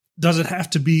does it have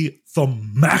to be the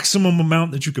maximum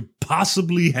amount that you could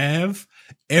possibly have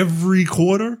every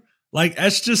quarter? Like,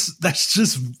 that's just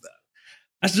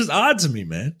odd to me,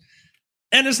 man.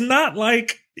 And it's not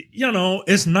like,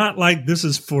 it's not like this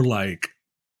is for like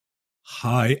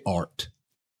high art.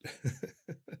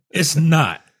 It's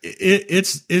not.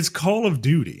 It's Call of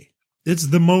Duty. It's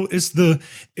the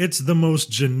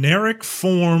most generic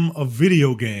form of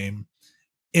video game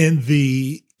in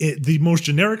the most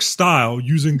generic style,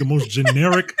 using the most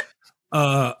generic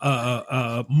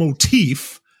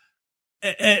motif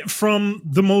from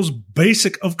the most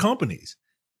basic of companies.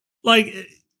 Like,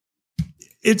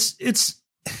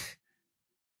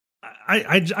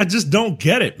 I just don't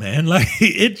get it, man. Like,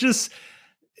 it just,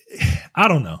 I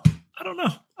don't know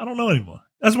anymore.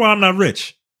 That's why I'm not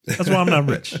rich. Because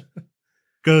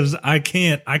I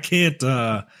can't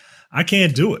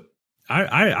do it.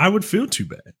 I would feel too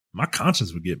bad. My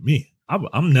conscience would get me.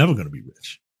 I'm never going to be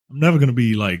rich. I'm never going to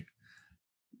be like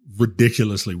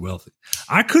ridiculously wealthy.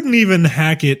 I couldn't even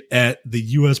hack it at the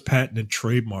U.S. Patent and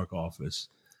Trademark Office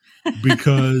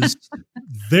because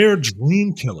they're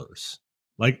dream killers.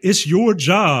 Like, it's your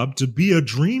job to be a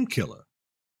dream killer.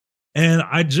 And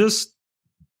I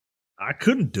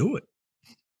couldn't do it.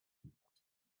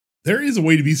 There is a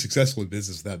way to be successful in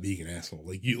business without being an asshole.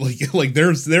 Like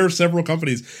there are several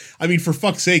companies. I mean, for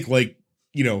fuck's sake, like,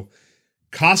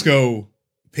 Costco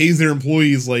pays their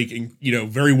employees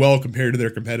very well compared to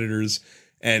their competitors,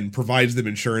 and provides them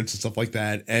insurance and stuff like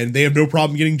that. And they have no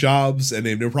problem getting jobs, and they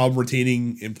have no problem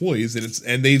retaining employees,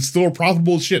 and they still are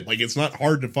profitable as shit. Like, it's not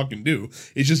hard to fucking do.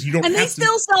 It's just, you don't and have they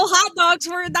still sell hot dogs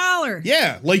for $1.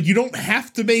 Yeah. Like, you don't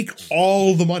have to make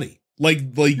all the money. You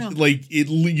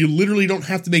literally don't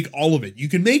have to make all of it. You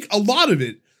can make a lot of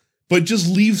it, but just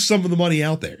leave some of the money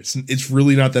out there. It's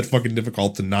really not that fucking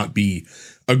difficult to not be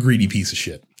a greedy piece of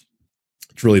shit.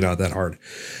 It's really not that hard.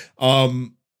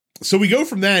 So we go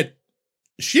from that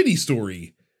shitty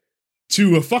story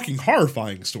to a fucking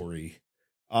horrifying story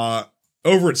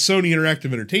over at Sony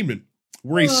Interactive Entertainment,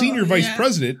 where a senior vice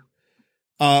president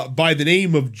by the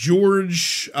name of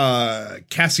George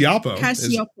Cacioppo,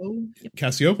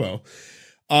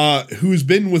 who's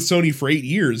been with Sony for 8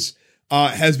 years,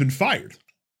 has been fired.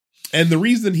 And the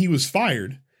reason he was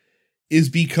fired is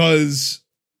because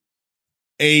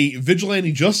a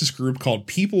vigilante justice group called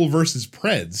People vs.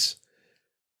 Preds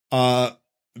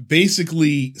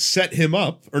basically set him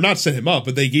up, or not set him up,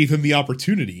 but they gave him the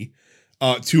opportunity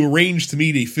to arrange to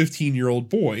meet a 15-year-old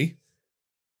boy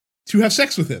to have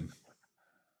sex with him.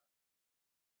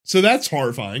 So that's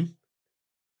horrifying.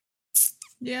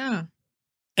 Yeah.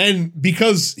 And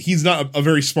because he's not a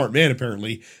very smart man,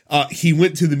 apparently, he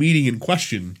went to the meeting in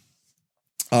question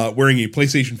wearing a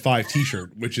PlayStation 5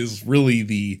 t-shirt, which is really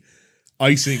the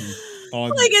icing on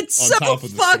like it's on so top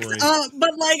of the fucked story. up,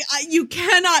 but like you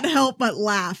cannot help but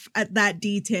laugh at that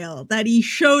detail that he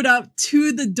showed up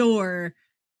to the door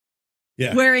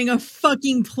wearing a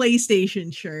fucking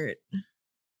PlayStation shirt.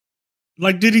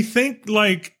 Like, did he think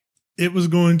like it was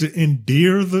going to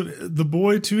endear the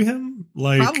boy to him?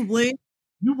 Like, Probably.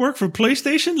 You work for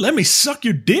PlayStation? Let me suck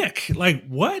your dick. Like,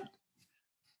 what?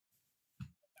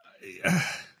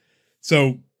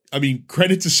 So, I mean,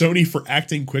 credit to Sony for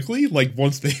acting quickly. Like,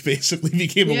 once they basically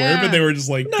became aware of it, they were just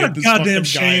like, not a goddamn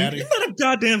shame. It's not a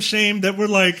goddamn shame that we're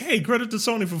like, hey, credit to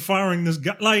Sony for firing this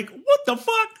guy. Like, what the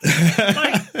fuck?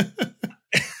 Like,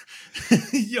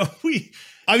 yo,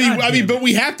 but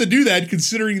we have to do that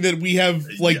considering that we have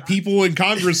like people in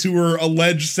Congress who are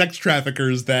alleged sex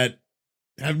traffickers that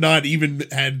have not even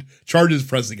had charges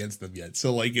pressed against them yet.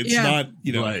 So like, it's not,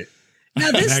 you know. Right.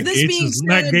 Now this being said,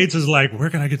 Matt Gaetz is like, where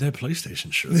can I get that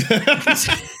PlayStation shirt?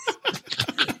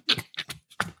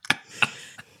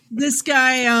 This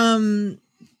guy,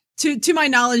 to my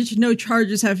knowledge, no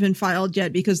charges have been filed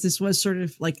yet because this was sort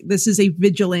of like, this is a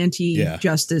vigilante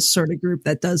justice sort of group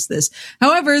that does this.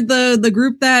 However, the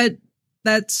group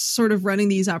that's sort of running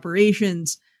these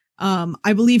operations,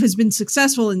 I believe has been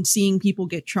successful in seeing people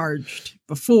get charged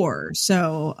before.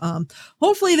 So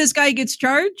hopefully this guy gets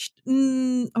charged.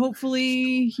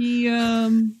 Hopefully he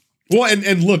well,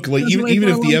 and look, like even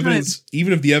if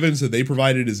the evidence that they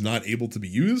provided is not able to be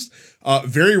used,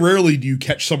 very rarely do you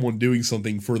catch someone doing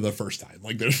something for the first time.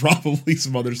 Like there's probably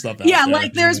some other stuff out there.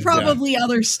 Like there's probably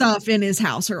other stuff in his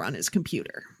house or on his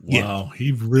computer. Wow,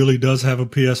 he really does have a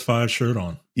PS5 shirt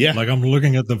on. Yeah. Like I'm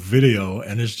looking at the video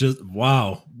and it's just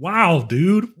wow,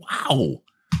 dude.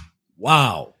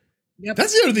 Wow. Yep.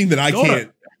 That's the other thing that I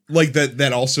can't like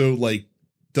that also like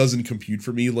doesn't compute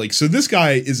for me. Like, so this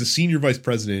guy is a senior vice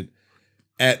president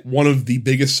at one of the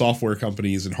biggest software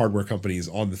companies and hardware companies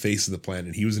on the face of the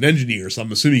planet. He was an engineer, so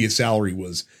I'm assuming his salary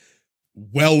was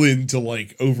well into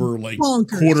like over like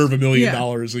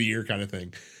 $250,000 a year kind of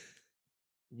thing.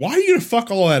 Why are you gonna fuck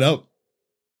all that up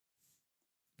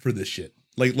for this shit?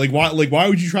 Like why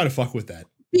would you try to fuck with that?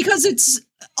 Because it's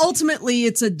ultimately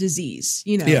a disease,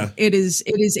 you know. Yeah. It is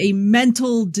a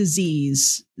mental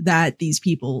disease that these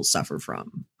people suffer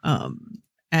from.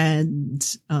 And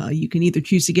you can either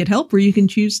choose to get help or you can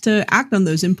choose to act on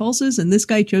those impulses. And this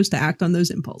guy chose to act on those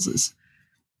impulses.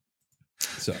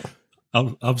 So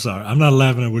I'm sorry. I'm not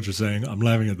laughing at what you're saying. I'm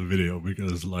laughing at the video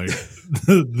because like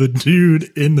the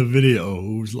dude in the video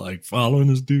who's like following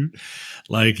this dude,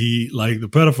 like the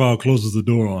pedophile closes the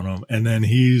door on him and then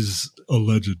he's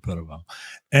alleged pedophile.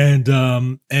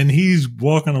 And he's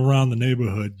walking around the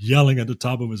neighborhood yelling at the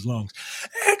top of his lungs,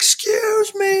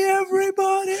 "Excuse me,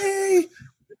 everybody.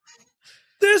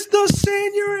 This the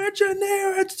senior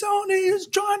engineer at Sony is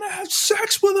trying to have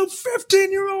sex with a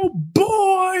 15-year-old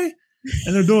boy."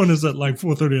 And they're doing this at like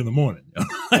 4:30 in the morning.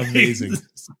 Amazing.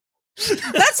 That's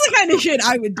the kind of shit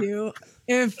I would do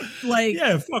if like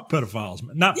fuck pedophiles,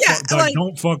 man.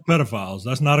 Don't fuck pedophiles.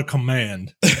 That's not a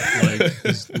command.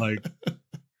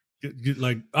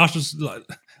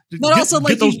 But also,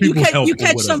 like, you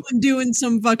catch someone doing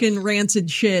some fucking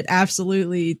rancid shit,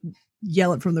 absolutely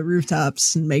yell it from the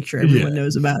rooftops and make sure everyone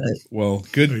knows about it. Well,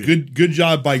 good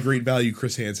job by Great Value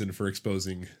Chris Hansen for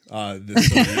exposing this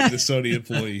Sony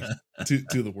employee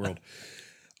to the world.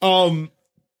 A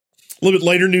little bit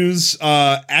lighter news.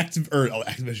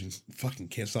 Activision. Fucking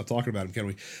can't stop talking about him, can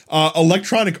we?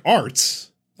 Electronic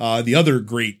Arts, the other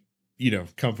great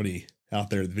company out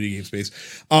there in the video game space,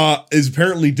 is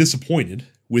apparently disappointed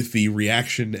with the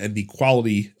reaction and the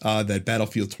quality that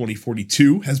Battlefield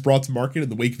 2042 has brought to market in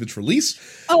the wake of its release.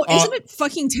 Oh, isn't it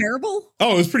fucking terrible?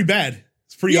 Oh, it was pretty bad.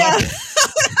 It's pretty awful.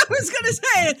 I was gonna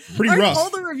say, pretty rough. All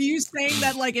the reviews saying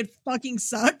that like it fucking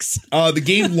sucks. The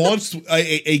game launched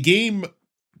a game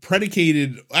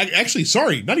predicated, actually,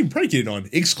 sorry, not even predicated on,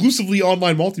 exclusively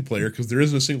online multiplayer because there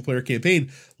isn't a single player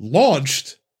campaign,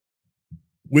 launched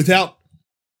without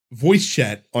voice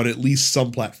chat on at least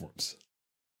some platforms.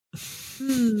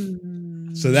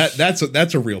 So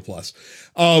that's a real plus.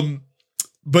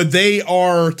 But they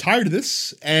are tired of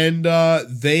this, and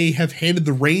they have handed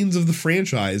the reins of the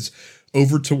franchise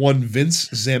over to one Vince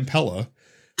Zampella.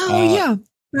 Battlefield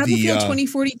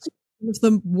 2042, one of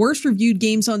the worst reviewed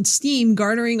games on Steam,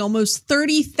 garnering almost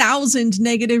 30,000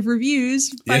 negative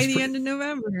reviews by the end of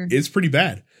November. It's pretty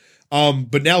bad.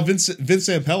 But now Vince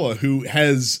Zampella, who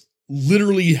has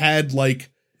literally had like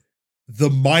the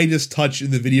Midas touch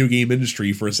in the video game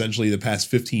industry for essentially the past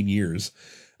 15 years,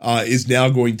 is now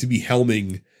going to be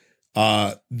helming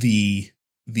the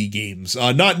the games.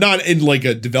 Not in like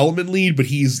a development lead, but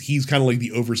he's kind of like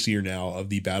the overseer now of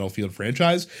the Battlefield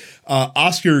franchise.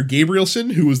 Oscar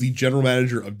Gabrielson, who was the general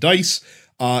manager of DICE,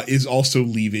 is also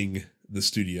leaving the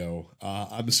studio.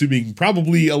 I'm assuming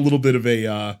probably a little bit of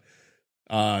a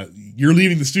you're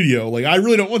leaving the studio. Like, I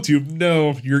really don't want to.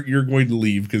 No, you're going to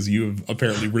leave because you have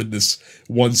apparently ridden this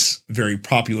once very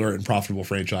popular and profitable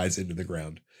franchise into the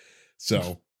ground.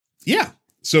 So, yeah.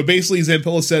 So basically,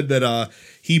 Zampella said that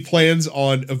he plans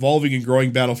on evolving and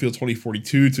growing Battlefield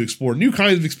 2042 to explore new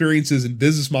kinds of experiences and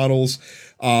business models.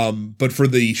 But for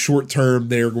the short term,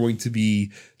 they're going to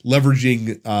be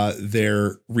leveraging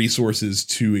their resources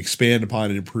to expand upon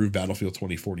and improve Battlefield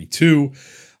 2042.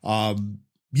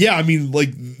 Yeah, I mean, like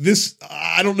this,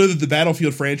 I don't know that the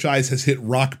Battlefield franchise has hit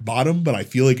rock bottom, but I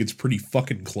feel like it's pretty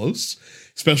fucking close,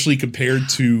 especially compared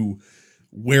to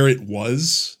where it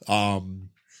was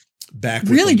back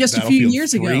with, really like, just a few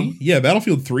years 3. ago. Yeah,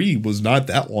 Battlefield 3 was not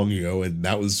that long ago, and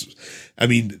that was, I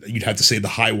mean, you'd have to say the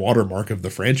high water mark of the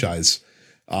franchise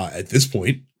at this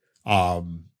point. So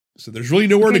there's really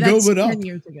nowhere to go but up. 10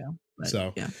 years ago. But,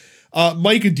 So, yeah.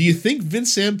 Micah, do you think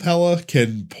Vince Zampella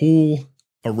can pull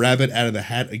a rabbit out of the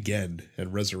hat again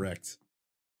and resurrect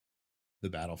the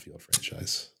Battlefield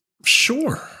franchise?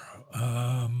 Sure.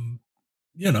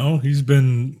 You know, he's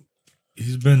been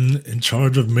in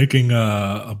charge of making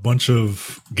a bunch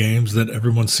of games that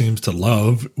everyone seems to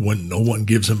love when no one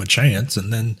gives him a chance,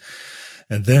 and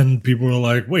then people are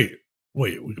like, wait,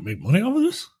 we can make money off of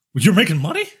this? You're making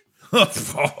money?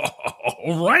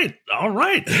 all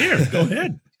right, here, go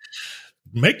ahead,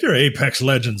 make your Apex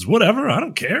Legends, whatever, I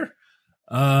don't care.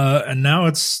 And now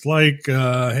it's like,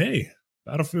 hey,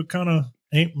 Battlefield kind of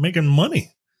ain't making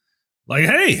money. Like,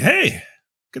 hey,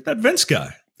 get that Vince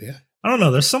guy. Yeah. I don't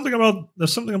know. There's something about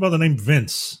the name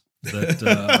Vince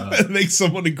that makes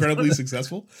someone incredibly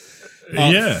successful.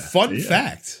 Fun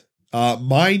fact.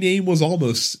 My name was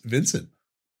almost Vincent.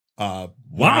 When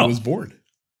I was born.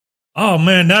 Oh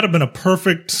man, that'd have been a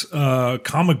perfect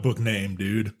comic book name,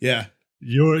 dude. Yeah.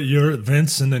 You're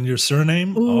Vince and then your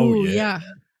surname. Ooh, oh yeah.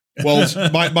 Well,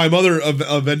 my mother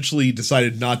eventually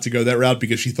decided not to go that route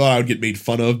because she thought I would get made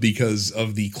fun of because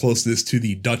of the closeness to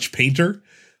the Dutch painter,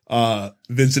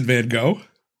 Vincent van Gogh.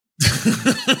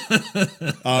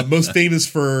 Most famous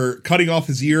for cutting off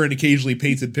his ear and occasionally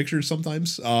painted pictures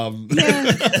sometimes.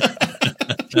 Yeah.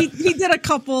 he did a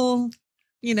couple,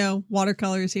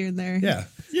 watercolors here and there. Yeah.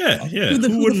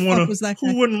 Who wouldn't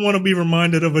want to be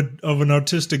reminded of an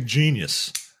artistic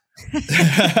genius?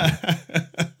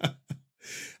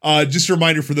 Just a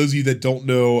reminder for those of you that don't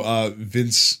know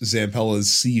Vince Zampella's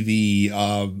CV,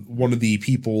 one of the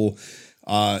people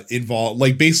involved,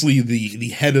 like basically the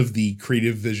head of the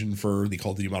creative vision for the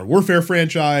Call of Duty Modern Warfare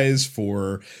franchise,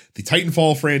 for the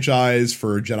Titanfall franchise,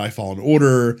 for Jedi Fallen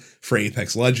Order, for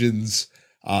Apex Legends.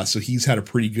 So he's had a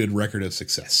pretty good record of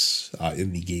success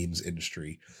in the games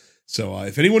industry. So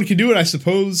if anyone can do it, I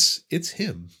suppose it's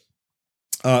him.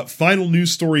 Final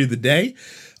news story of the day.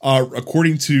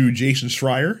 According to Jason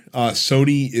Schreier,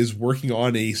 Sony is working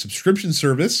on a subscription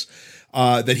service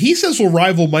that he says will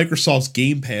rival Microsoft's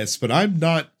Game Pass, but I'm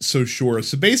not so sure.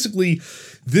 So basically,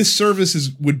 this service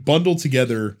would bundle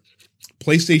together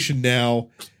PlayStation Now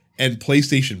and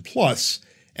PlayStation Plus,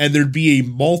 and there'd be a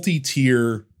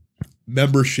multi-tier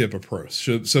membership approach.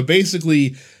 So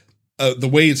basically, the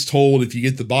way it's told, if you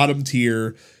get the bottom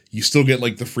tier, you still get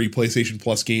like the free PlayStation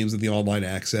Plus games and the online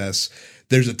access.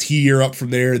 There's a tier up from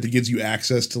there that gives you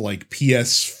access to like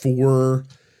PS4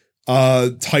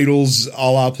 titles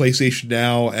a la PlayStation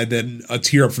Now, and then a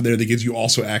tier up from there that gives you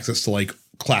also access to like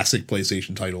classic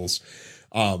PlayStation titles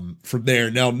from there.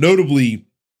 Now, notably,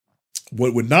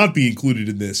 what would not be included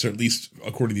in this, or at least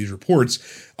according to these reports,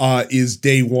 is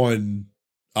day one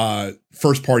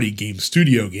first-party game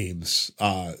studio games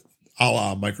a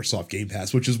la Microsoft Game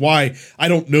Pass, which is why I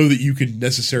don't know that you can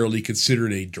necessarily consider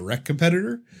it a direct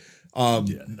competitor. Nor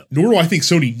do I think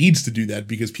Sony needs to do that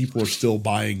because people are still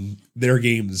buying their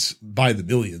games by the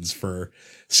millions for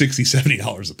 $60,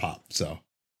 $70 a pop. So,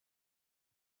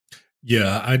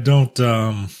 yeah, I don't.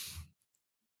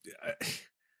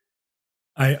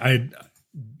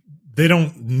 They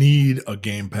don't need a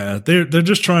Game Pass. They're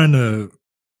just trying to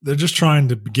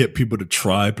get people to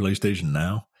try PlayStation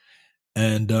Now,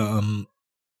 and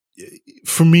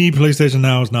for me, PlayStation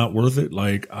Now is not worth it.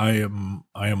 Like I am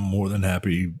more than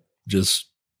happy just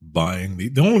buying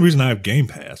the only reason I have Game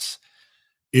Pass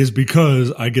is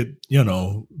because I get,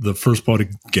 the first party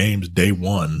games day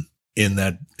one in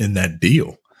that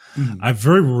deal. Mm-hmm. I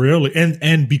very rarely,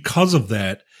 and because of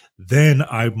that, then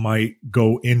I might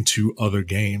go into other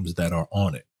games that are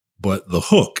on it. But the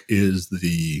hook is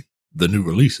the new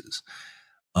releases.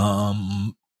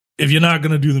 if you're not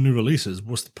going to do the new releases,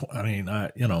 what's the point? I mean,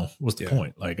 what's the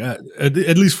point? Like,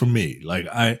 at least for me, like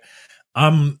I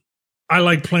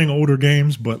like playing older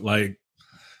games, but like,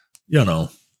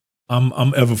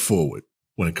 I'm ever forward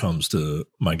when it comes to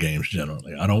my games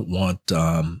generally. I don't want,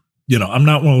 I'm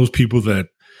not one of those people that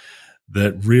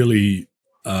really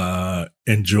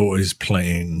enjoys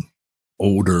playing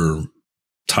older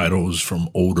titles from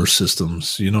older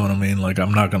systems. You know what I mean? Like,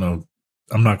 I'm not gonna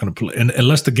play, and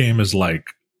unless the game is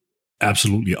like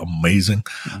absolutely amazing,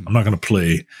 I'm not gonna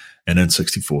play an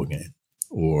N64 game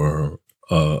or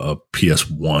a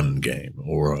PS1 game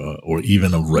or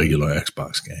even a regular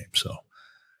Xbox game. So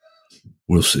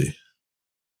we'll see.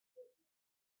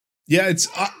 Yeah, it's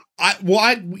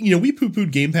we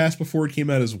poo-pooed Game Pass before it came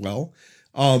out as well.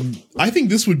 I think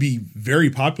this would be very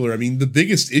popular. I mean, the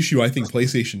biggest issue I think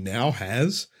PlayStation Now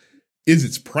has is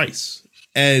its price.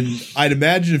 And I'd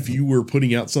imagine if you were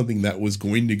putting out something that was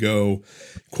going to go,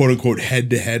 quote unquote, head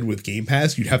to head with Game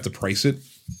Pass, you'd have to price it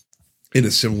in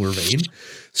a similar vein.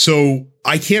 So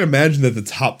I can't imagine that the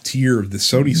top tier of the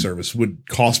Sony service would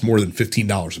cost more than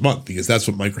 $15 a month, because that's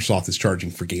what Microsoft is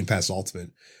charging for Game Pass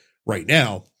Ultimate right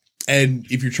now. And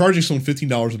if you're charging someone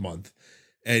 $15 a month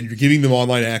and you're giving them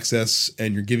online access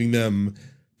and you're giving them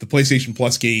the PlayStation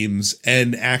Plus games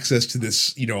and access to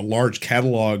this, a large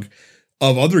catalog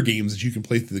of other games that you can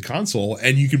play through the console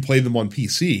and you can play them on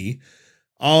PC,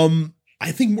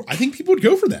 I think people would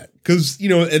go for that, because,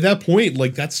 at that point,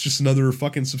 like, that's just another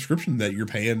fucking subscription that you're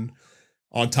paying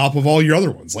on top of all your other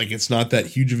ones. Like, it's not that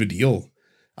huge of a deal,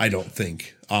 I don't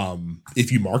think,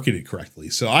 if you market it correctly.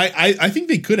 So I think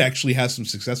they could actually have some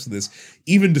success with this,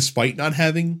 even despite not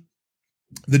having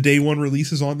the day one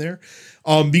releases on there.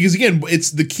 Because again,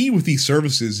 it's the key with these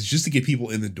services is just to get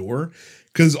people in the door.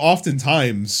 Because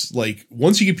oftentimes, like,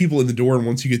 once you get people in the door and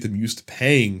once you get them used to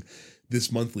paying this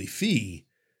monthly fee,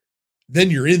 then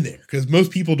you're in there. Because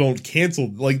most people don't cancel,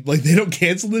 like they don't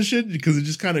cancel this shit because it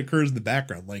just kind of occurs in the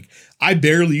background. Like, I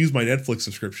barely use my Netflix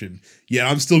subscription, yet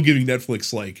I'm still giving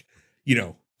Netflix like,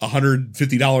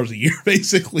 $150 a year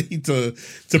basically to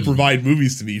provide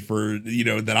movies to me for,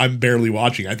 that I'm barely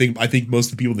watching. I think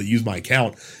most of the people that use my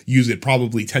account use it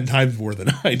probably 10 times more than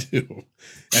I do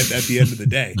at the end of the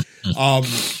day.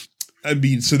 I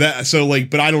mean,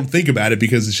 but I don't think about it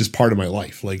because it's just part of my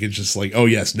life. Like, it's just like, oh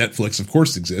yes, Netflix of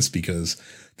course exists because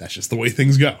that's just the way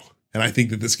things go. And I think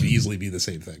that this could easily be the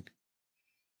same thing.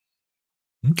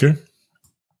 Okay.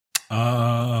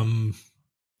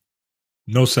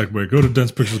 No segue. Go to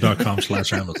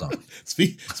densepixels.com/Amazon.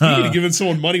 Speaking of giving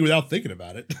someone money without thinking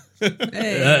about it.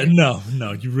 Hey. No,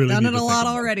 you really done need it to a lot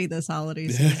think already this holiday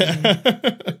season.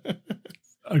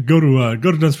 Go to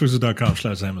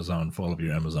densepixels.com/Amazon for all of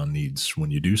your Amazon needs.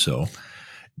 When you do so,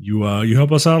 you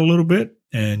help us out a little bit,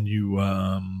 and you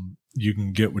can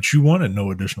get what you want at no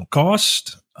additional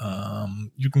cost.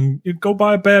 You can go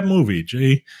buy a bad movie.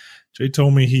 Jay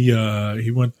told me he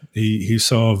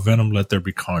saw Venom Let There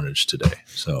Be Carnage today.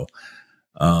 So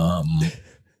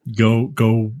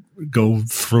go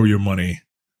throw your money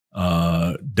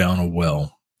down a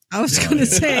well. I was going to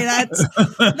say that's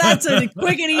a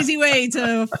quick and easy way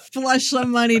to flush some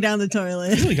money down the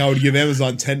toilet. I feel like I would give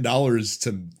Amazon $10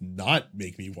 to not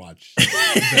make me watch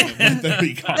Venom Let There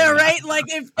Be Carnage. Yeah, right? Like,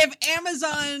 if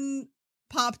Amazon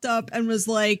popped up and was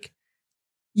like,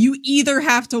 you either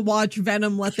have to watch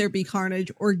Venom Let There Be Carnage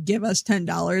or give us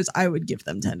 $10, I would give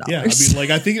them $10. Yeah, I mean, like,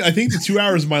 I think the 2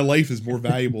 hours of my life is more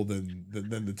valuable than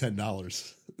the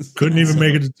 $10. Couldn't even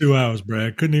make it to 2 hours,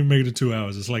 Brad. Couldn't even make it to 2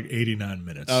 hours. It's like 89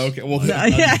 minutes. Oh, okay. Well,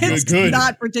 it's good.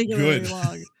 not particularly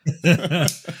long.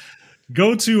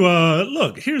 Go to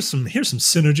look, here's some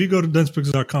synergy. Go to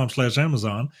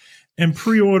densepixels.com/Amazon and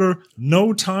pre-order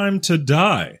No Time to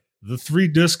Die, the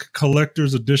 3-disc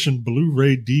collector's edition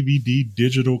Blu-ray DVD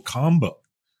digital combo.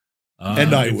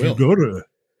 And I will.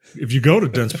 If you go to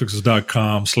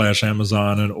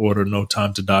densepixels.com/Amazon and order No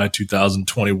Time to Die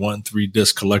 2021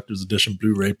 3-disc collector's edition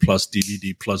Blu-ray plus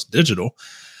DVD plus digital,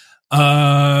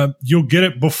 you'll get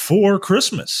it before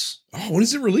Christmas. Oh, when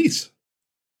does it release?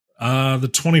 The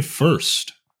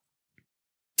 21st.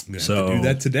 I'm gonna have to do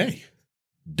that today.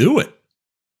 Do it.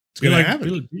 It's gonna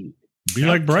happen. Be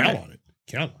like Brad.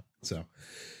 Count on it. So,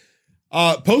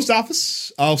 post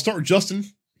office. I'll start with Justin.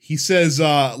 He says,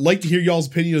 like to hear y'all's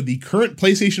opinion of the current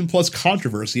PlayStation Plus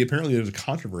controversy. Apparently there's a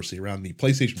controversy around the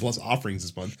PlayStation Plus offerings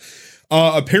this month.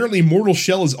 Apparently Mortal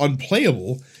Shell is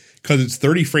unplayable because it's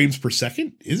 30 frames per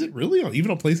second. Is it really?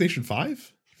 Even on PlayStation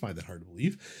 5? I find that hard to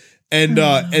believe. And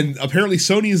apparently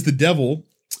Sony is the devil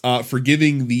for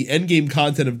giving the endgame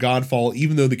content of Godfall,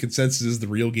 even though the consensus is the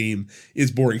real game is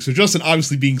boring. So Justin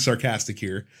obviously being sarcastic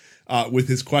here. with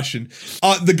his question.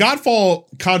 The Godfall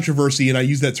controversy, and I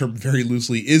use that term very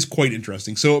loosely, is quite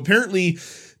interesting. So apparently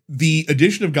the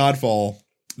edition of Godfall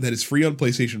that is free on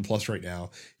PlayStation Plus right now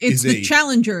it's the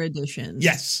Challenger edition.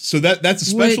 Yes. So that's a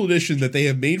special edition that they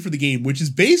have made for the game, which is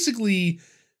basically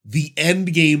the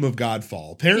end game of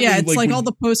Godfall. Apparently, yeah, it's like all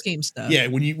the post game stuff. Yeah,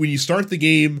 when you start the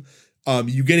game,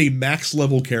 you get a max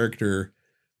level character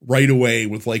right away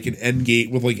with like an end game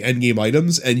with like end game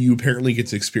items, and you apparently get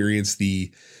to experience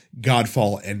the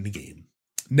Godfall end game.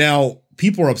 Now,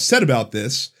 people are upset about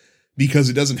this because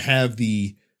it doesn't have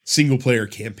the single player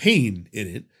campaign in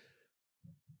it.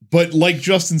 But like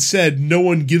Justin said, no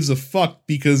one gives a fuck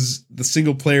because the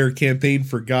single player campaign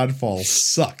for Godfall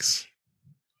sucks.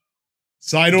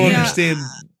 So I don't understand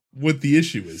what the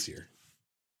issue is here.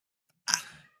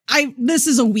 This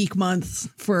is a weak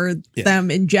month for them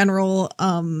in general.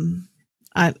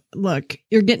 Look,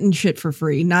 you're getting shit for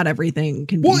free. Not everything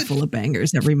can be full of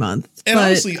bangers every month. And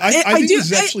honestly, I think this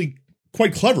is actually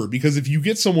quite clever, because if you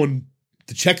get someone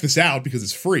to check this out because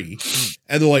it's free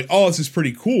and they're like, oh, this is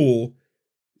pretty cool,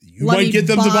 you might get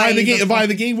them to buy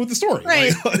the game with the story.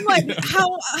 Right. Like, how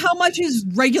much is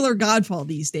regular Godfall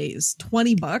these days?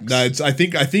 $20? No, I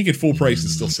think at full price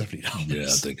it's still $70. Yeah, I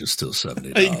think it's still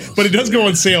 $70. But it does go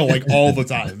on sale like all the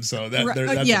time. So that's a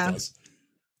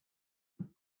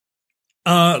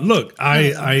plus. Look,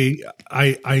 I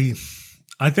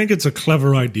think it's a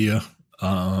clever idea.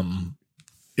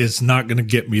 It's not going to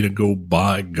get me to go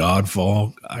buy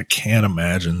Godfall. I can't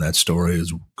imagine that story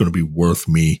is going to be worth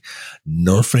me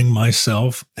nerfing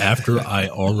myself after I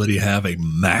already have a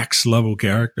max level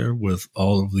character with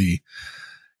all of the,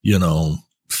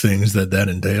 things that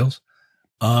entails.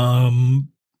 I'm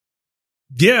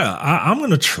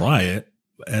going to try it,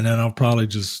 and then I'll probably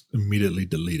just immediately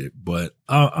delete it. But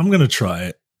I'm going to try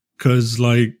it because,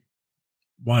 why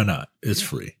not? It's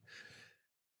free.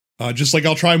 Just like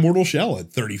I'll try Mortal Shell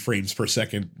at 30 frames per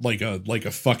second, like a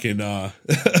fucking idiot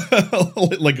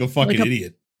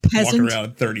peasant. walking around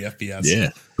at 30 FPS. Yeah,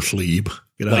 plebe,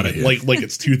 get out of here. Like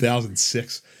it's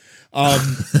 2006.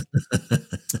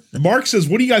 Mark says,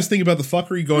 what do you guys think about the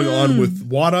fuckery going on with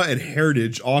WATA and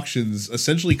Heritage auctions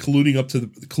essentially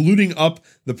colluding up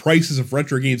the prices of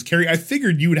retro games? Carrie, I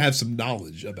figured you would have some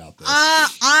knowledge about this.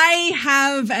 I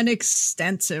have an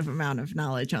extensive amount of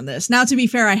knowledge on this. Now, to be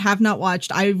fair, I have not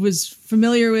watched. I was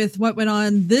familiar with what went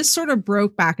on. This sort of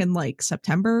broke back in like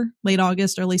September, late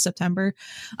August, early September.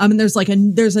 And there's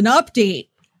an update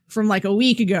from like a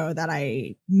week ago that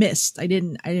I missed. I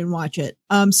didn't watch it.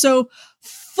 So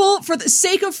for the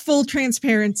sake of full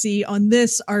transparency on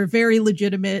this, our very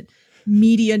legitimate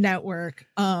media network,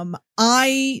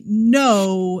 I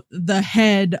know the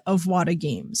head of WATA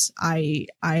Games. I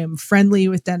am friendly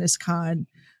with Dennis Kahn.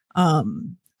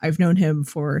 I've known him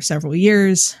for several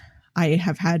years. I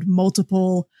have had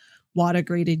multiple WATA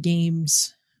graded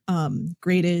games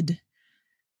graded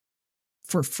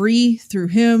for free through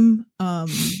him.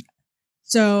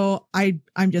 So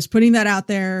I'm just putting that out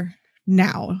there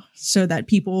now so that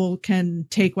people can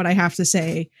take what I have to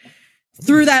say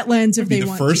through that lens if they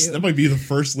want to. That might be the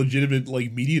first legitimate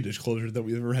media disclosure that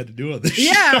we've ever had to do on this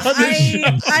show.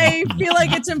 I feel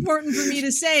like it's important for me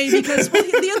to say, because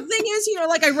the other thing is,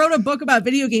 I wrote a book about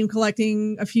video game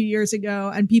collecting a few years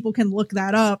ago, and people can look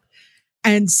that up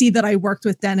and see that I worked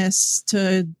with Dennis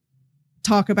to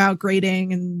talk about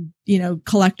grading and,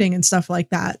 collecting and stuff like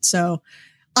that. So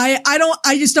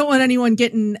I just don't want anyone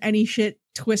getting any shit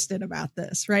twisted about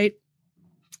this, right?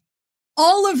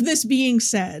 All of this being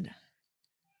said,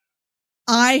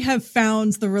 I have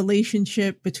found the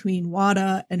relationship between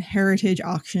WATA and Heritage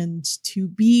Auctions to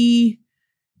be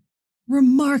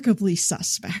remarkably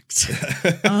suspect.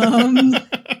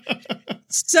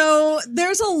 So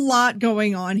there's a lot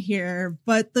going on here,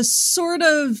 but the sort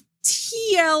of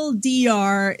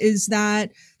TLDR is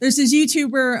that there's this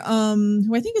YouTuber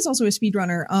who I think is also a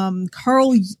speedrunner,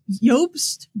 Carl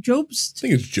Jobst. I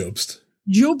think it's Jobst.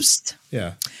 Jobst.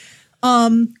 Yeah.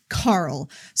 Carl.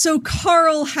 So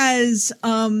Carl has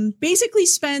basically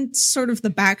spent sort of the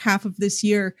back half of this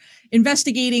year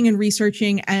investigating and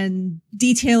researching and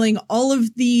detailing all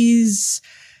of these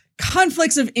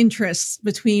conflicts of interest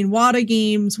between WATA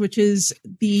Games, which is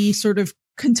the sort of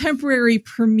contemporary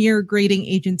premier grading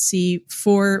agency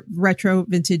for retro,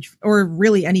 vintage, or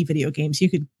really any video games.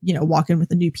 You could, walk in with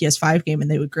a new PS5 game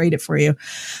and they would grade it for you.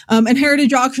 And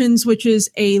Heritage Auctions, which is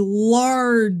a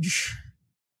large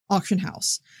auction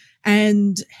house.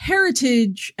 And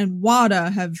Heritage and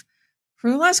WATA have,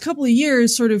 for the last couple of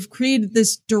years, sort of created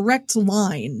this direct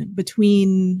line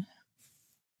between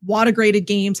WATA graded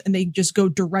games, and they just go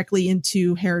directly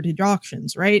into Heritage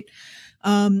Auctions, right?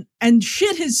 And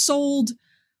shit has sold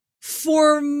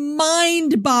for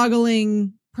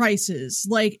mind-boggling prices.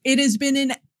 Like, it has been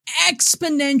an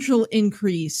exponential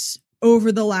increase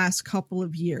over the last couple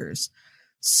of years.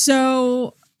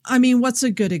 So, I mean, what's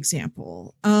a good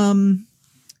example?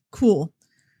 Cool.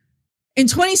 In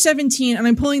 2017, and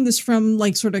I'm pulling this from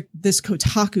like sort of this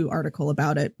Kotaku article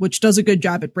about it, which does a good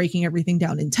job at breaking everything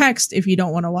down in text if you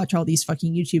don't want to watch all these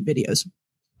fucking YouTube videos.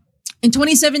 In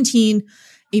 2017,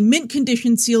 a mint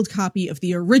condition sealed copy of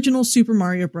the original Super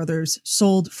Mario Brothers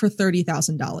sold for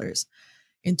 $30,000.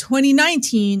 In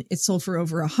 2019, it sold for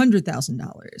over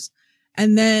 $100,000.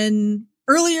 And then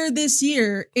earlier this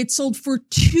year, it sold for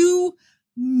 $2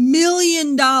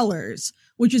 million,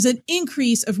 which is an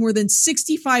increase of more than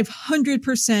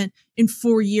 6,500% in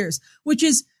 4 years, which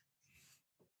is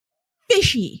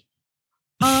fishy.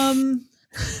 And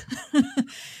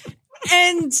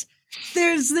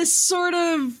there's this sort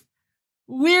of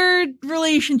weird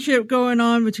relationship going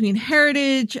on between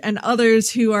Heritage and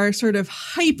others who are sort of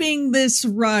hyping this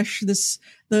rush,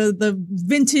 the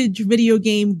vintage video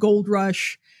game gold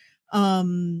rush.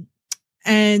 And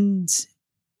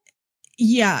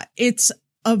yeah, it's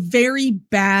a very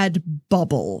bad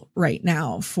bubble right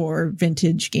now for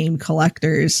vintage game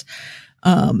collectors.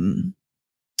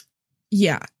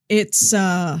 Yeah, it's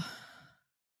I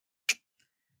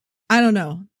don't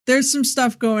know. There's some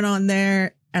stuff going on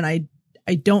there, and I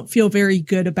don't feel very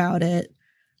good about it.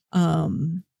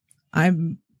 I'm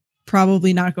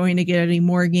probably not going to get any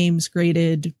more games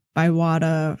graded by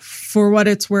WATA. For what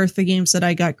it's worth, the games that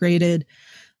I got graded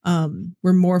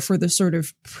were more for the sort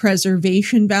of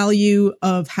preservation value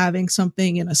of having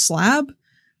something in a slab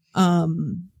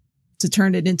to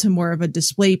turn it into more of a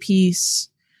display piece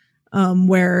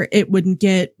where it wouldn't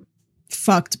get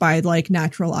fucked by like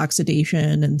natural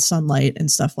oxidation and sunlight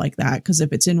and stuff like that. Because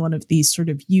if it's in one of these sort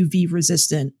of UV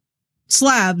resistant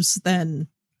slabs, then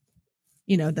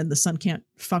then the sun can't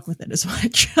fuck with it as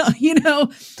much.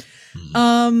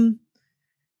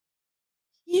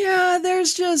 Yeah,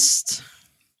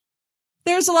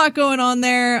 there's a lot going on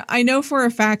there. I know for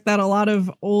a fact that a lot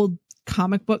of old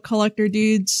comic book collector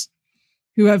dudes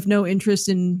who have no interest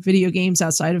in video games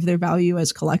outside of their value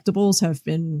as collectibles have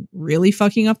been really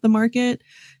fucking up the market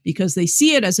because they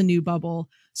see it as a new bubble.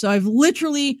 So I've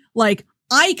literally,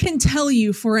 I can tell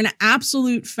you for an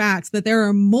absolute fact that there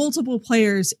are multiple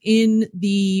players in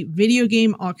the video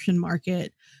game auction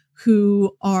market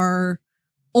who are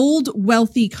old,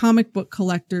 wealthy comic book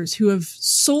collectors who have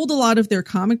sold a lot of their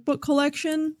comic book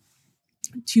collection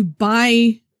to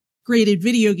buy graded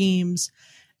video games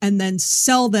and then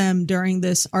sell them during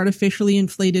this artificially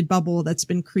inflated bubble that's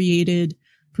been created,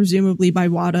 presumably by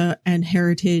WATA and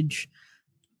Heritage,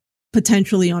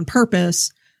 potentially on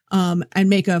purpose, and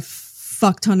make a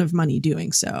fuck ton of money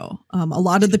doing so. A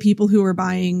lot of the people who are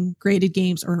buying graded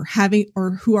games or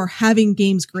who are having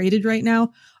games graded right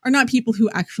now are not people who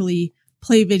actually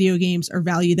play video games or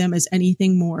value them as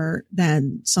anything more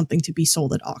than something to be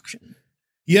sold at auction.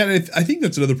 Yeah, and I think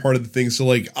that's another part of the thing. So,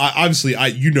 obviously,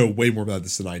 you know way more about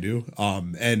this than I do.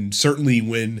 And certainly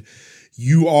when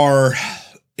you are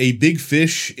a big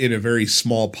fish in a very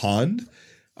small pond,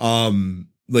 when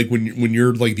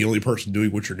you're like the only person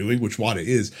doing what you're doing, which WATA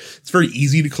is, it's very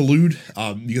easy to collude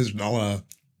because there's not a lot of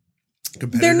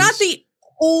competitors. They're not the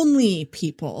only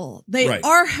people. They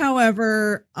are,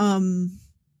 however,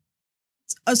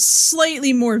 a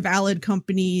slightly more valid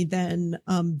company than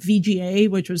VGA,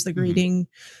 which was the grading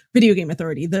video game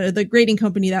authority, the grading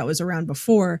company that was around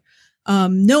before.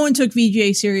 No one took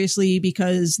VGA seriously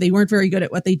because they weren't very good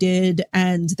at what they did,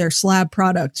 and their slab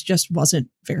product just wasn't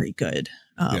very good.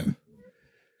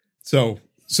 So,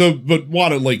 but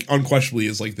WATA unquestionably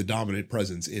is the dominant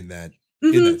presence in that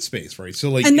in that space, right?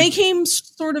 So and they came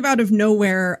sort of out of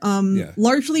nowhere,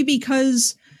 largely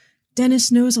because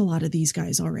Dennis knows a lot of these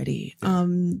guys already.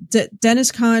 Dennis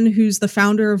Kahn, who's the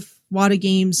founder of WATA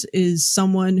Games, is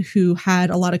someone who had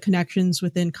a lot of connections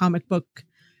within comic book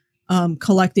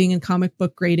collecting and comic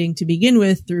book grading to begin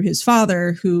with through his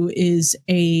father, who is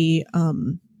a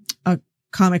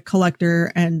comic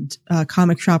collector and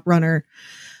comic shop runner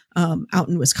out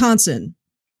in Wisconsin.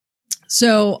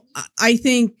 So I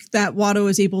think that WATA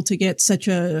was able to get such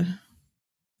a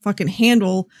fucking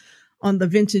handle on the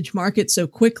vintage market so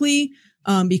quickly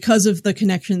because of the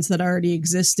connections that already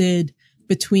existed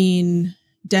between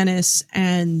Dennis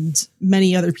and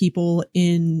many other people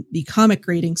in the comic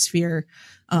grading sphere.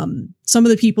 Some of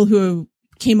the people who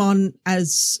came on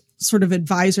as sort of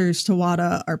advisors to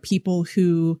WATA are people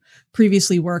who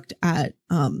previously worked at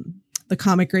the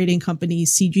comic grading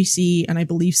companies CGC and I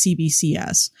believe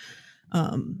CBCS.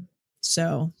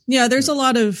 So yeah, there's a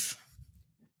lot of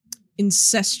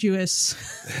incestuous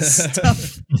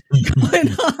stuff going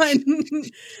on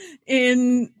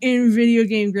in video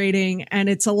game grading, and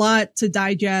it's a lot to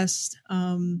digest.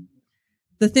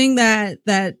 The thing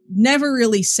that never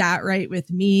really sat right with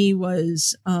me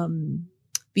was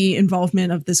the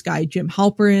involvement of this guy Jim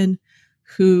Halperin,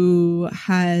 who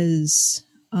has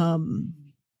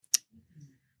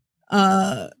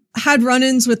had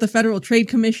run-ins with the Federal Trade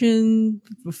Commission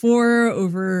before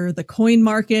over the coin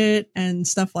market and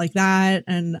stuff like that,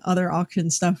 and other auction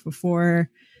stuff before.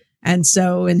 And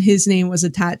so, and his name was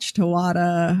attached to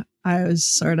WATA. I was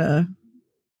sort of,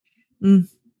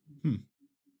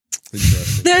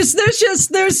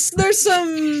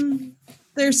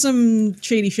 there's some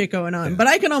shady shit going on, but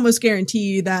I can almost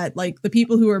guarantee you that like the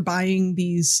people who are buying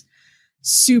these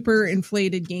super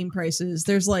inflated game prices,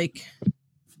 there's like,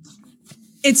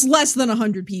 it's less than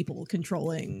 100 people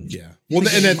controlling. Yeah. Well,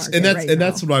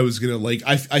 that's what I was going to like.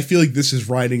 I feel like this is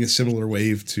riding a similar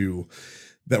wave to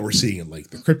that we're seeing in like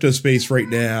the crypto space right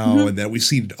now, and that we've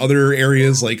seen in other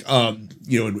areas like,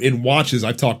 in watches.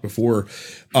 I've talked before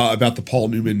about the Paul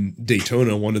Newman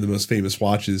Daytona, one of the most famous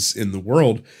watches in the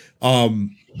world,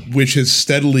 which has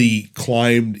steadily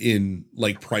climbed in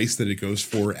like price that it goes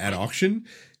for at auction.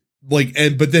 Like,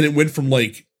 but then it went from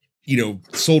like,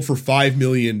 sold for $5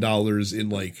 million in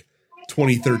like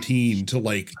 2013 to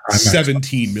like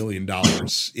 $17 million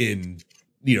in,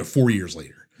 4 years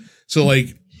later. So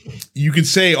like, you could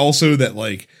say also that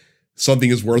like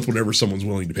something is worth whatever someone's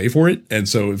willing to pay for it. And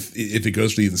so if it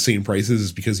goes to the insane prices,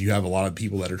 it's because you have a lot of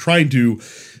people that are trying to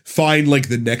find like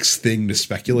the next thing to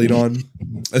speculate on,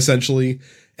 essentially,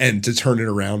 and to turn it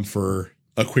around for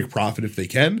a quick profit if they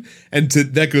can. And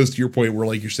that goes to your point where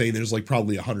like you're saying there's like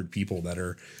probably 100 people that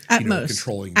are at most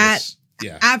controlling this.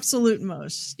 Yeah. Absolute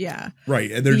most. Yeah. Right.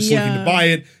 And they're just looking to buy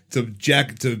it to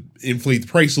inflate the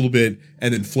price a little bit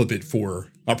and then flip it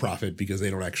for a profit because they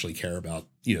don't actually care about,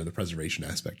 the preservation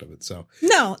aspect of it. So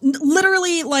no,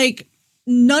 literally like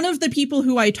none of the people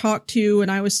who I talked to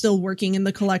when I was still working in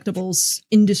the collectibles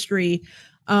industry,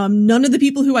 none of the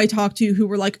people who I talked to who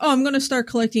were like, oh, I'm going to start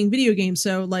collecting video games.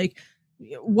 So like,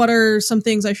 what are some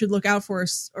things I should look out for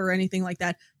or anything like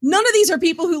that? None of these are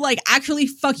people who like actually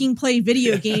fucking play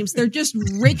video games. They're just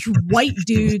rich white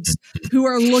dudes who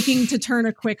are looking to turn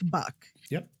a quick buck.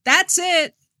 Yep. That's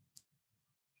it.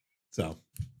 So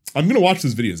I'm going to watch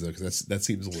those videos though, because that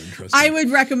seems a little interesting. I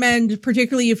would recommend,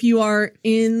 particularly if you are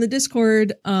in the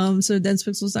Discord, so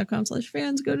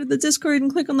densepixels.com/fans, go to the Discord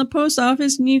and click on the post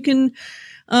office and you can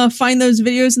find those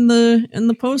videos in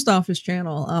the post office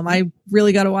channel. I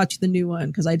really got to watch the new one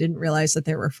because I didn't realize that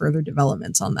there were further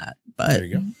developments on that. But there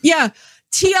you go. Yeah,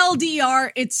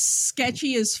 TLDR, it's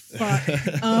sketchy as fuck.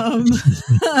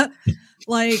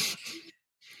 Like,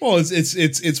 well,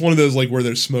 it's one of those like where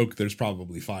there's smoke, there's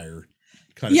probably fire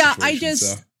kind of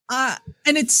situation.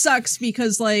 And it sucks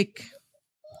because like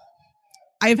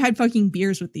I've had fucking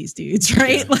beers with these dudes,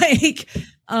 right? Yeah. Like,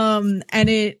 and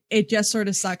it just sort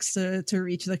of sucks to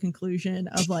reach the conclusion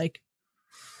of like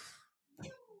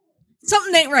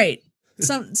something ain't right.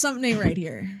 Something ain't right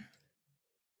here.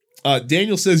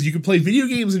 Daniel says you can play video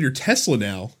games in your Tesla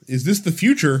now. Is this the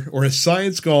future or has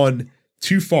science gone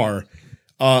too far?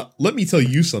 Let me tell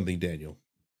you something, Daniel.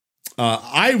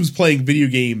 I was playing video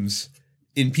games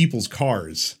in people's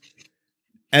cars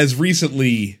as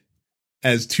recently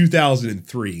as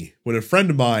 2003 when a friend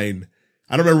of mine,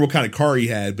 I don't remember what kind of car he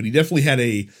had, but he definitely had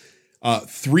a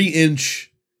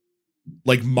 3-inch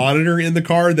like monitor in the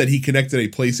car that he connected a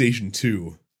PlayStation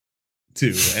 2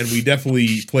 to. And we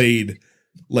definitely played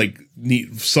like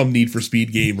some Need for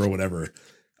Speed game or whatever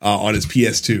on his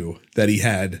PS2 that he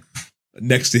had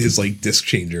next to his like disc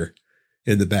changer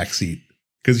in the back seat.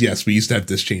 Because yes, we used to have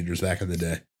disc changers back in the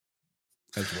day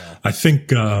as well. I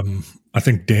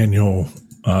think Daniel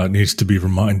needs to be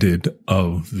reminded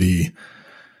of the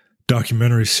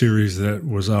documentary series that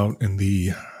was out in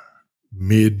the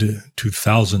mid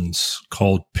 2000s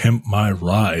called Pimp My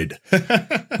Ride,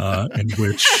 in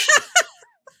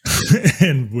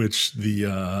which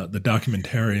the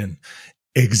documentarian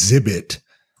Exhibit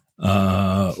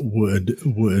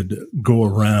would go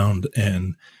around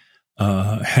and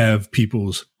have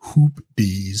people's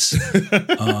hoopties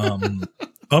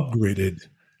upgraded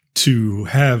to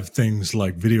have things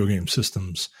like video game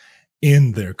systems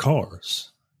in their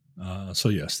cars. So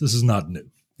yes, this is not new.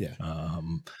 Yeah.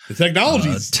 The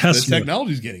technology's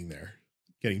getting there.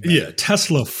 Getting better. Yeah,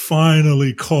 Tesla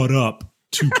finally caught up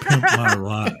to Pimp My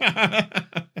Ride.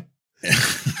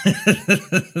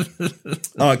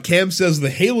 Cam says the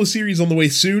Halo series on the way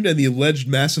soon and the alleged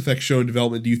Mass Effect show in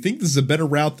development. Do you think this is a better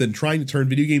route than trying to turn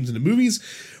video games into movies,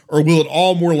 or will it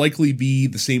all more likely be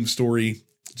the same story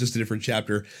just a different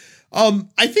chapter.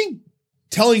 I think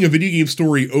telling a video game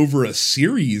story over a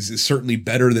series is certainly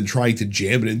better than trying to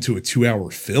jam it into a 2-hour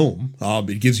film.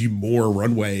 It gives you more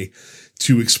runway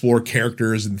to explore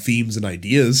characters and themes and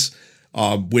ideas,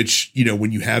 which,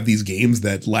 when you have these games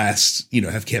that last,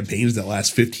 have campaigns that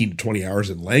last 15 to 20 hours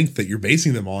in length that you're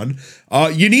basing them on,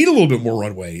 you need a little bit more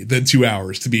runway than 2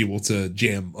 hours to be able to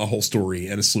jam a whole story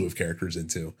and a slew of characters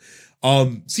into.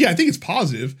 So yeah, I think it's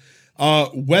positive.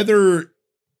 Whether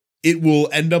it will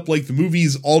end up like the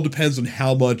movies all depends on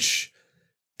how much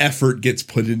effort gets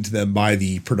put into them by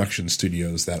the production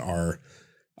studios that are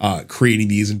creating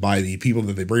these and by the people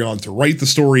that they bring on to write the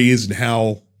stories, and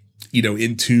how,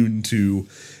 in tune to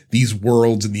these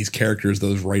worlds and these characters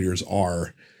those writers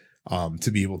are,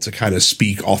 to be able to kind of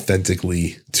speak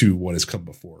authentically to what has come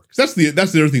before. Because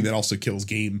that's the other thing that also kills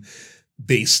game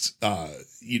based,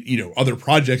 other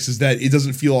projects, is that it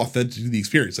doesn't feel authentic to the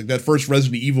experience. Like that first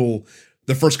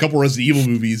the first couple Resident Evil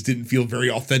movies didn't feel very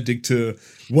authentic to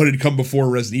what had come before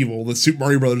Resident Evil. The Super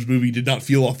Mario Brothers movie did not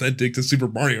feel authentic to Super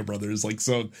Mario Brothers.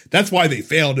 So that's why they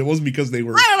failed. It wasn't because they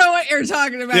were... I don't know what you're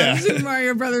talking about. Yeah. The Super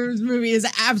Mario Brothers movie is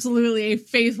absolutely a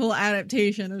faithful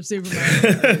adaptation of Super Mario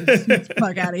Brothers. Get the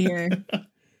fuck out of here.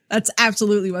 That's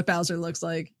absolutely what Bowser looks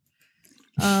like.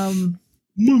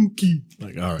 Monkey.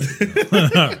 Like, all right.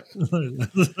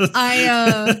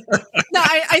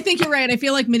 I think you're right. I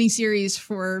feel like miniseries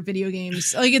for video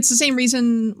games, like it's the same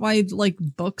reason why like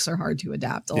books are hard to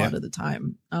adapt a lot of the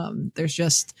time.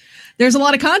 There's a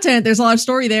lot of content, there's a lot of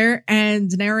story there,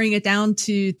 and narrowing it down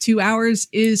to 2 hours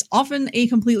is often a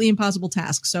completely impossible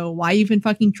task. So why even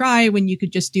fucking try when you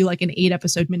could just do like an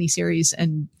 8-episode miniseries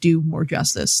and do more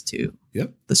justice to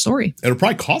the story? It'll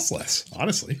probably cost less,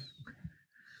 honestly.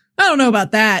 I don't know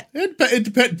about that. It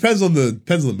depends on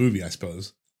the movie, I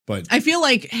suppose. But I feel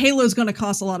like Halo's going to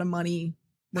cost a lot of money.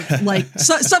 Like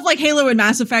stuff like Halo and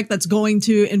Mass Effect that's going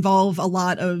to involve a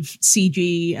lot of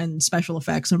CG and special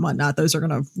effects and whatnot. Those are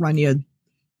going to run you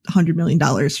 $100 million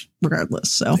regardless.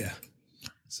 So yeah.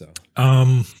 So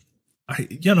I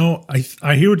hear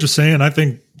what you're saying. I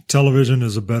think television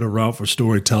is a better route for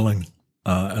storytelling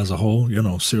as a whole.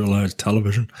 Serialized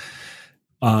television,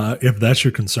 if that's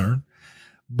your concern.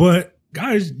 But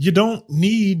guys, you don't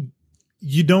need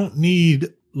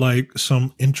like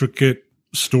some intricate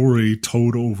story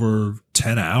told over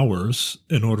 10 hours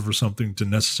in order for something to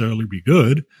necessarily be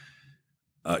good.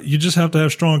 You just have to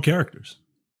have strong characters.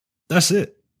 That's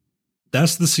it.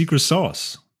 That's the secret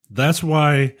sauce. That's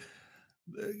why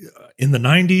in the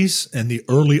 90s and the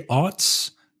early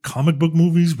aughts, comic book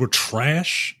movies were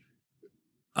trash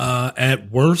at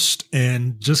worst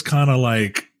and just kind of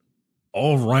like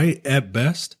all right at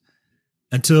best,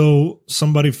 until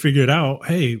somebody figured out,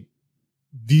 hey,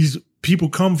 these people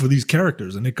come for these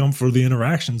characters and they come for the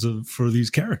interactions for these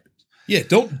characters. Yeah,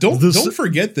 don't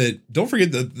forget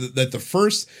that the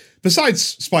first, besides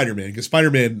Spider-Man, because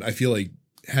Spider-Man I feel like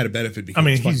had a benefit because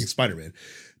he's fucking Spider-Man.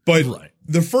 But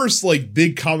the first like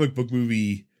big comic book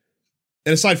movie,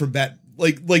 and aside from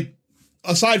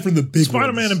aside from the big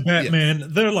Spider-Man ones, and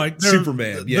Batman, they're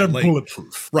Superman, they're like,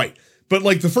 bulletproof. Right. But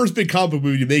like the first big comic book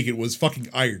movie to make it was fucking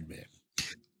Iron Man.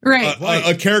 Right.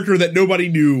 A character that nobody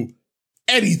knew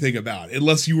anything about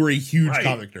unless you were a huge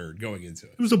comic nerd going into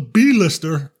it. He was a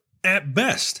B-lister at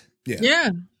best.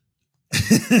 Yeah.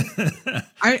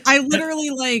 I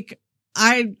literally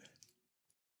I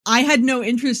had no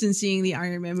interest in seeing the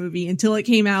Iron Man movie until it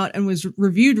came out and was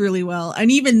reviewed really well. And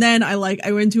even then I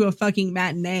went to a fucking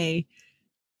matinee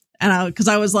and because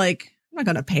I was like, I'm not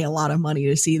going to pay a lot of money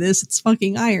to see this. It's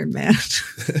fucking Iron Man.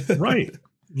 Right.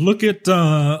 Look at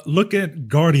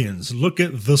Guardians. Look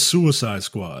at the Suicide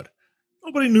Squad.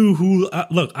 Nobody knew who.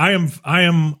 Look, I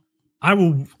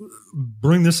will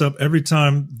bring this up every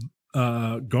time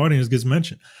Guardians gets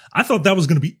mentioned. I thought that was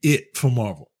going to be it for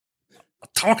Marvel. A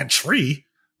talking tree,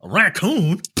 a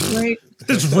raccoon. Right.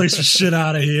 This racist shit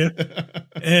out of here.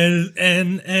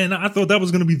 And I thought that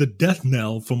was going to be the death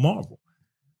knell for Marvel.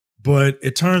 But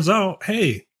it turns out,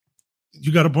 hey,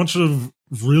 you got a bunch of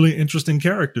really interesting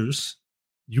characters.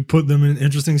 You put them in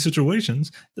interesting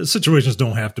situations. The situations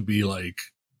don't have to be like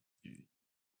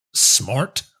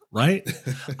smart, right?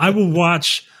 I will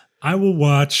watch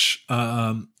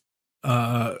that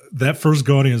first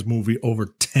Guardians movie over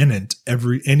Tenet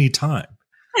any time.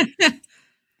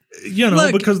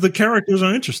 Look, because the characters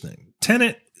are interesting.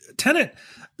 Tenet,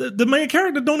 the main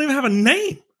character don't even have a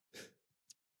name.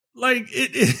 Like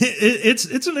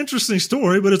it's an interesting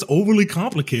story, but it's overly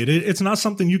complicated. It's not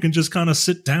something you can just kind of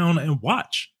sit down and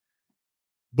watch.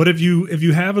 But if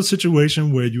you have a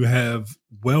situation where you have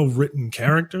well-written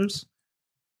characters,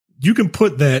 you can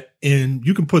put that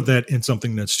in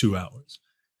something that's 2 hours.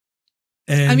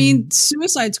 And I mean,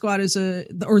 Suicide Squad is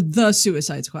the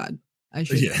Suicide Squad. I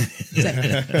should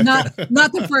say. Not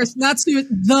the first,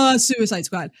 the Suicide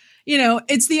Squad. You know,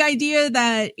 it's the idea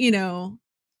that, you know,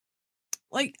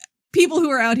 like people who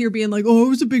are out here being like, oh, I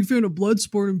was a big fan of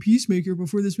Bloodsport and Peacemaker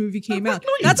before this movie came out.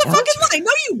 That's a fucking lie.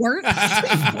 No, you weren't.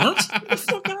 Get the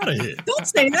fuck out of here. Don't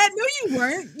say that. No, you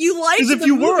weren't. You liked the if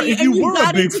you were, movie if you and were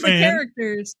got a big into the fan,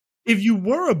 characters. If you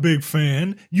were a big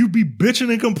fan, you'd be bitching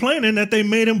and complaining that they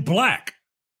made him black.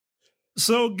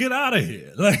 So get out of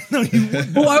here. Like, no, you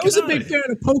wouldn't. Well, I was a big fan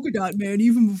of Polka Dot Man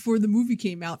even before the movie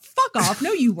came out. Fuck off.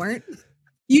 No, you weren't.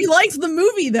 You liked the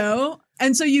movie though.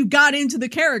 And so you got into the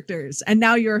characters and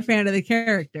now you're a fan of the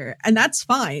character. And that's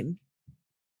fine.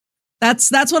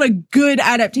 That's what a good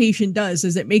adaptation does,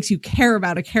 is it makes you care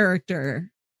about a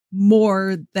character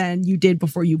more than you did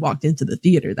before you walked into the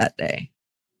theater that day.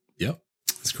 Yep,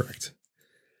 that's correct.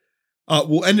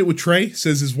 We'll end it with Trey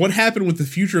says, is what happened with the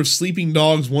future of Sleeping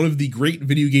Dogs one of the great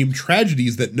video game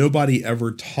tragedies that nobody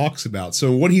ever talks about?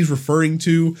 So what he's referring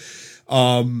to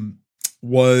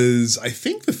was, I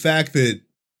think, the fact that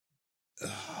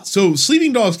so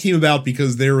Sleeping Dogs came about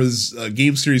because there was a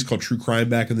game series called True Crime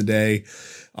back in the day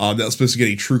that was supposed to get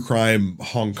a True Crime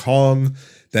Hong Kong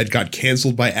that got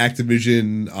canceled by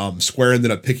Activision. Square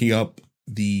ended up picking up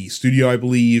the studio, I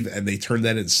believe, and they turned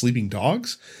that into Sleeping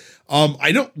Dogs.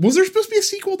 Was there supposed to be a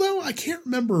sequel though? I can't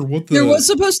remember what there was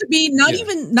supposed to be, not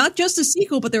just a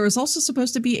sequel, but there was also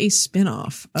supposed to be a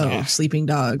spin-off of Sleeping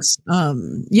Dogs.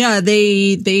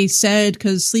 They said,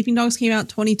 because Sleeping Dogs came out in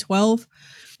 2012.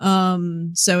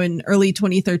 So in early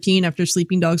 2013, after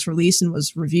Sleeping Dogs released and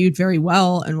was reviewed very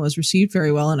well and was received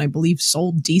very well, and I believe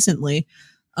sold decently.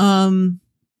 They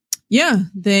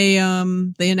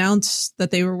announced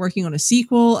that they were working on a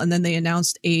sequel, and then they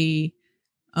announced a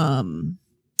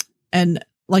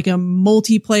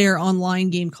multiplayer online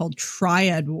game called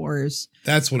Triad Wars.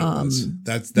 That's what it was.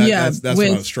 That's what I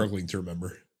was struggling to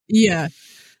remember. Yeah.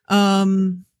 I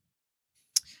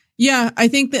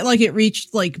think that like it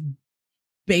reached like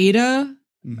beta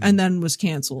and then was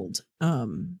canceled.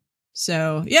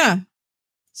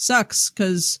 Sucks,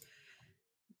 because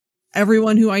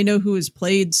everyone who I know who has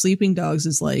played Sleeping Dogs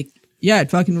is like, yeah,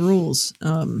 it fucking rules.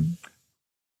 I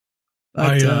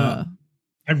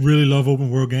really love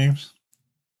open world games.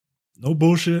 No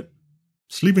bullshit.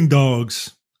 Sleeping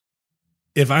Dogs.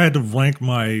 If I had to rank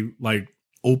my like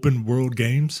open world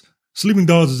games, Sleeping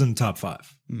Dogs is in the top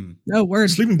 5. No word.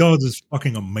 Sleeping Dogs is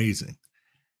fucking amazing.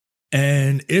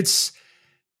 And if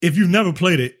you've never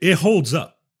played it, it holds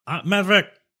up. Matter of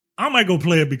fact, I might go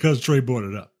play it because Trey brought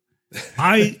it up.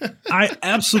 I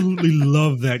absolutely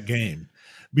love that game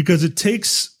because it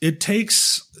takes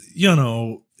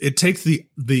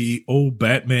the old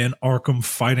Batman Arkham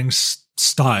fighting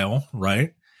style,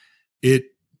 right? It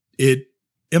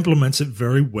implements it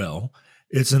very well.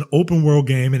 It's an open world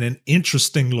game in an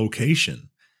interesting location.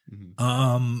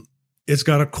 It's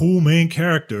got a cool main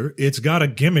character. It's got a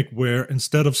gimmick where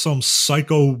instead of some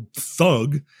psycho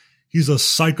thug, he's a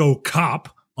psycho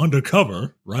cop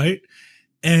undercover, right?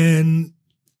 And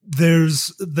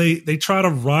they try to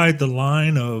ride the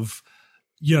line of,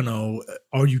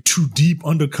 are you too deep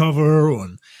undercover?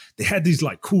 And they had these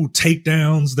like cool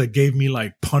takedowns that gave me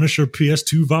like Punisher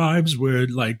PS2 vibes, where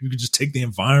like you could just take the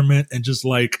environment and just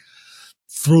like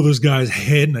throw this guy's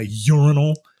head in a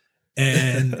urinal.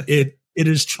 And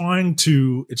it's trying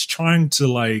to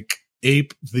like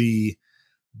ape the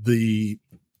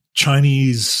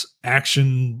Chinese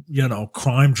action,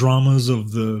 crime dramas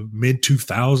of the mid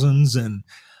 2000s. And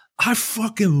I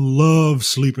fucking love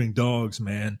Sleeping Dogs,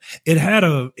 man. It had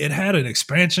an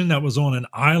expansion that was on an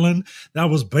island that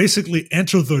was basically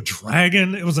Enter the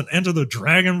Dragon. It was an Enter the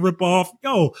Dragon ripoff.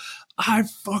 Yo, I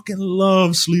fucking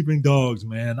love Sleeping Dogs,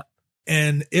 man.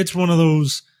 And it's one of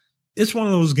those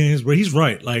games where he's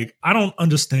right. Like, I don't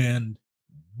understand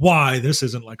why this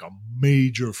isn't like a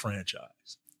major franchise.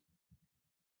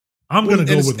 I'm going to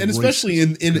go with, and especially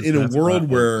in a world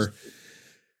where,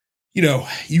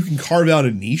 you can carve out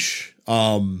a niche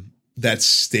that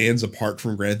stands apart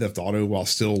from Grand Theft Auto while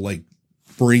still like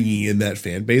bringing in that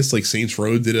fan base. Like Saints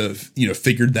Row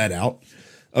figured that out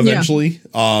eventually.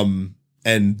 Yeah.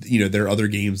 And there are other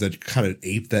games that kind of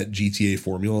ape that GTA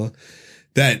formula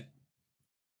that,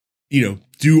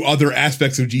 do other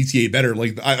aspects of GTA better.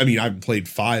 Like, I mean, I haven't played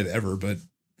 5 ever, but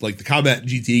like the combat in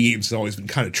GTA games has always been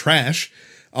kind of trash.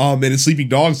 And in Sleeping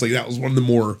Dogs, like that was one of the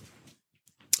more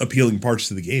appealing parts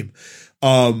to the game.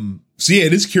 So yeah,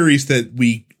 it is curious that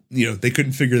they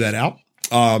couldn't figure that out.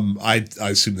 I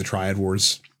assume the Triad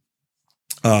Wars,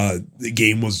 the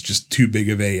game was just too big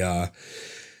of a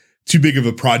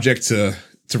project to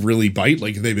really bite.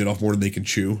 Like they bit off more than they can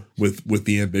chew with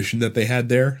the ambition that they had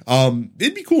there.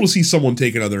 It'd be cool to see someone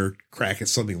take another crack at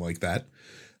something like that.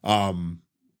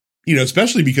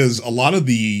 Especially because a lot of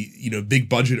the, big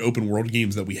budget open world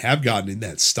games that we have gotten in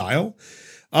that style,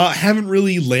 haven't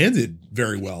really landed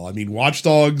very well. I mean, Watch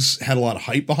Dogs had a lot of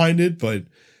hype behind it, but,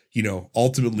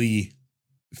 ultimately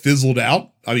fizzled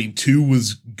out. I mean, 2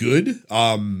 was good.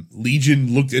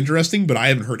 Legion looked interesting, but I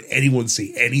haven't heard anyone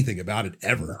say anything about it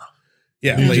ever.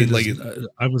 Yeah.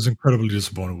 I was incredibly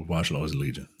disappointed with Watch Dogs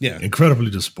Legion. Yeah. Incredibly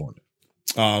disappointed.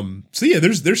 So yeah,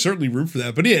 there's certainly room for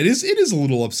that, but yeah, it is a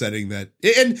little upsetting that,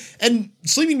 and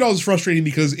Sleeping Dogs is frustrating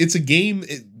because it's a game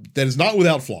that is not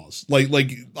without flaws. Like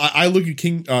I look at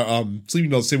Sleeping Dogs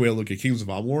the same way I look at Kingdoms of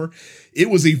Amalur. It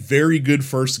was a very good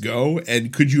first go,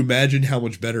 and could you imagine how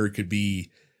much better it could be?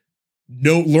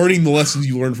 Learning the lessons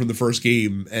you learned from the first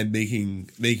game and making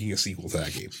a sequel to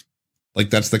that game.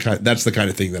 Like that's the kind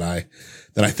of thing that I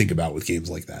think about with games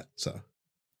like that. So.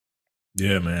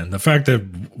 Yeah, man. The fact that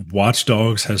Watch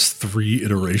Dogs has 3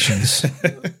 iterations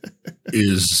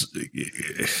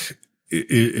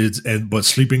but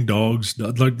Sleeping Dogs,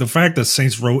 like the fact that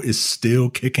Saints Row is still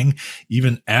kicking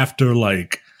even after all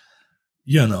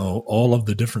of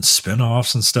the different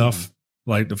spinoffs and stuff.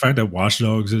 Like the fact that Watch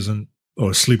Dogs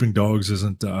or Sleeping Dogs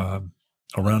isn't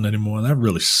around anymore, that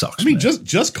really sucks. I mean, man.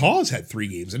 Just Cause had 3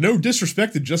 games, and no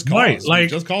disrespect to Just Cause. Right, like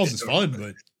Just Cause is fun,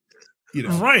 but.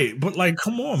 Right, but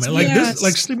come on, man! Like this,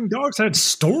 Sleeping Dogs had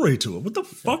story to it. What the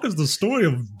fuck is the story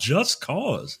of Just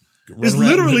Cause? It's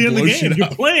literally in the game. You're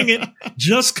playing it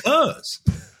just cause.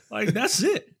 Like that's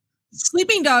it.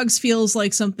 Sleeping Dogs feels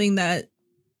like something that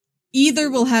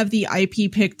either will have the IP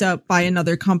picked up by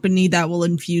another company that will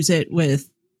infuse it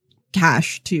with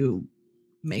cash to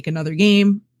make another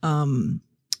game,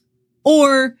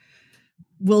 or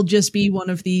will just be one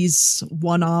of these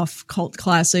one-off cult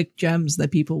classic gems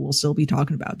that people will still be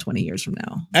talking about 20 years from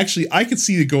now. Actually, I could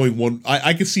see it going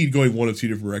I could see it going one of 2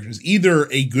 different directions. Either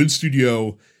a good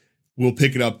studio will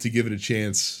pick it up to give it a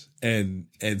chance and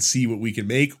see what we can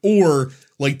make, or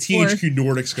like THQ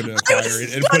Nordic's going to acquire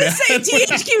it and put out.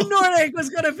 THQ Nordic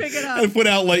was going to pick it up and put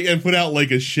out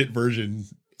like a shit version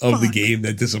of the game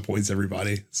that disappoints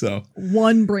everybody. So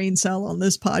one brain cell on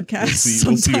this podcast.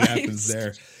 We'll see what happens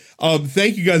there.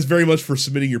 Thank you guys very much for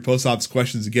submitting your post-ops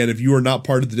questions. Again, if you are not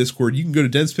part of the Discord, you can go to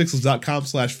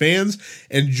densepixels.com/fans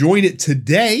and join it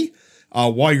today.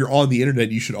 While you're on the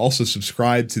internet, you should also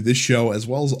subscribe to this show as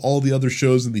well as all the other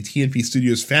shows in the TNP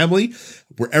Studios family.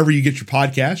 Wherever you get your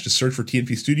podcast, just search for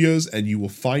TNP Studios and you will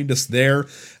find us there.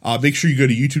 Make sure you go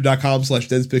to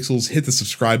youtube.com/densepixels, hit the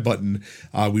subscribe button.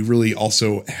 We really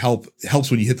also helps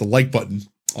when you hit the like button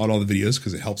on all the videos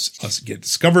because it helps us get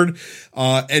discovered.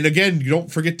 And again, don't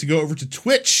forget to go over to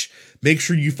Twitch. Make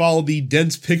sure you follow the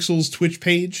Dense Pixels Twitch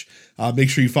page. Make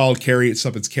sure you follow Carrie at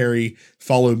Suppets Carrie.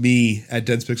 Follow me at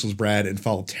Dense Pixels Brad, and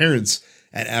follow Terrence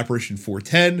at Apparition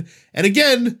 410. And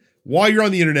again, while you're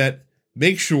on the internet,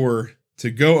 make sure to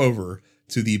go over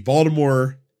to the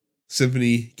Baltimore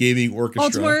Symphony Gaming Orchestra.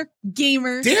 Baltimore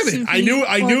Gamer. Damn it! I knew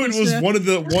it was one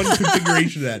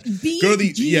configuration of that. Go to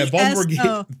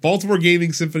the Baltimore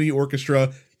Gaming Symphony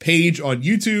Orchestra page on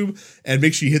YouTube, and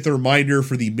make sure you hit the reminder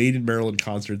for the Made in Maryland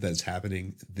concert that's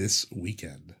happening this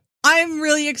weekend. I'm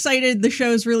really excited. The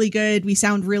show's really good. We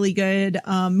sound really good.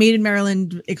 Made in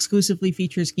Maryland exclusively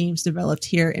features games developed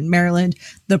here in Maryland.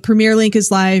 The premiere link is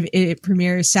live. It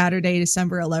premieres Saturday,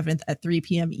 December 11th at 3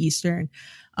 p.m. Eastern.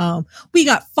 We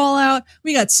got Fallout.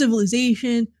 We got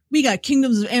Civilization. We got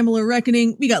Kingdoms of Amalur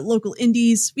Reckoning. We got local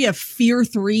indies. We have Fear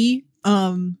 3,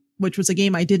 which was a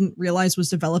game I didn't realize was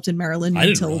developed in Maryland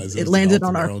until it landed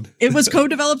on our... It was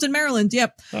co-developed in Maryland.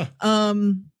 Yep. Huh.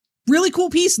 Really cool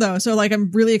piece though. So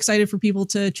I'm really excited for people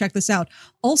to check this out.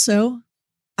 Also,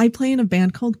 I play in a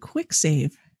band called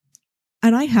Quicksave,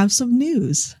 and I have some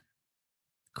news.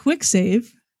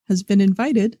 Quicksave has been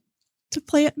invited to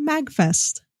play at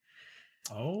MagFest.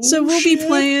 So we'll be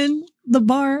playing the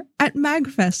bar at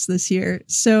MagFest this year.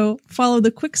 So follow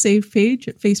the Quicksave page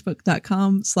at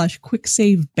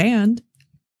facebook.com/QuicksaveBand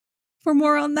for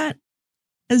more on that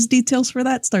as details for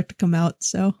that start to come out.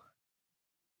 So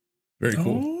very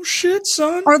cool. Oh shit,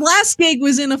 son. Our last gig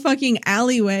was in a fucking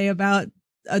alleyway about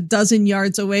a dozen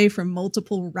yards away from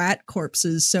multiple rat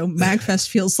corpses. So MagFest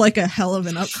feels like a hell of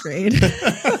an upgrade.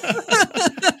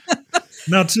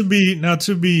 Now to be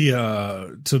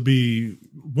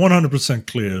 100%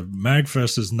 clear,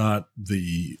 MagFest is not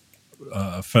the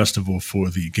festival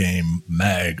for the game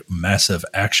Massive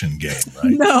Action Game,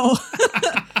 right? No.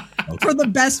 Okay. For the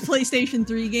best PlayStation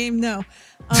 3 game, no.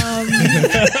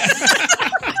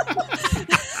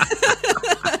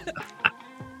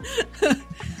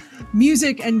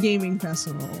 music and gaming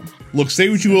festival. Look, say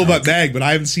what you will about MAG, but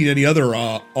I haven't seen any other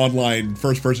online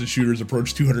first-person shooters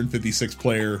approach 256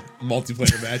 player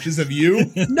multiplayer matches. Have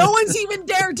you? No one's even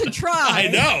dared to try. I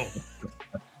know.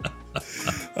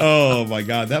 Oh my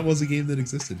God, that was a game that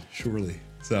existed, surely.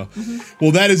 So,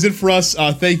 well, that is it for us.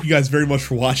 Thank you guys very much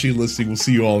for watching and listening. We'll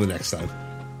see you all the next time.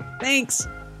 Thanks.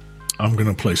 I'm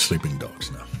gonna play Sleeping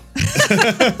Dogs now.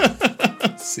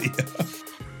 See ya.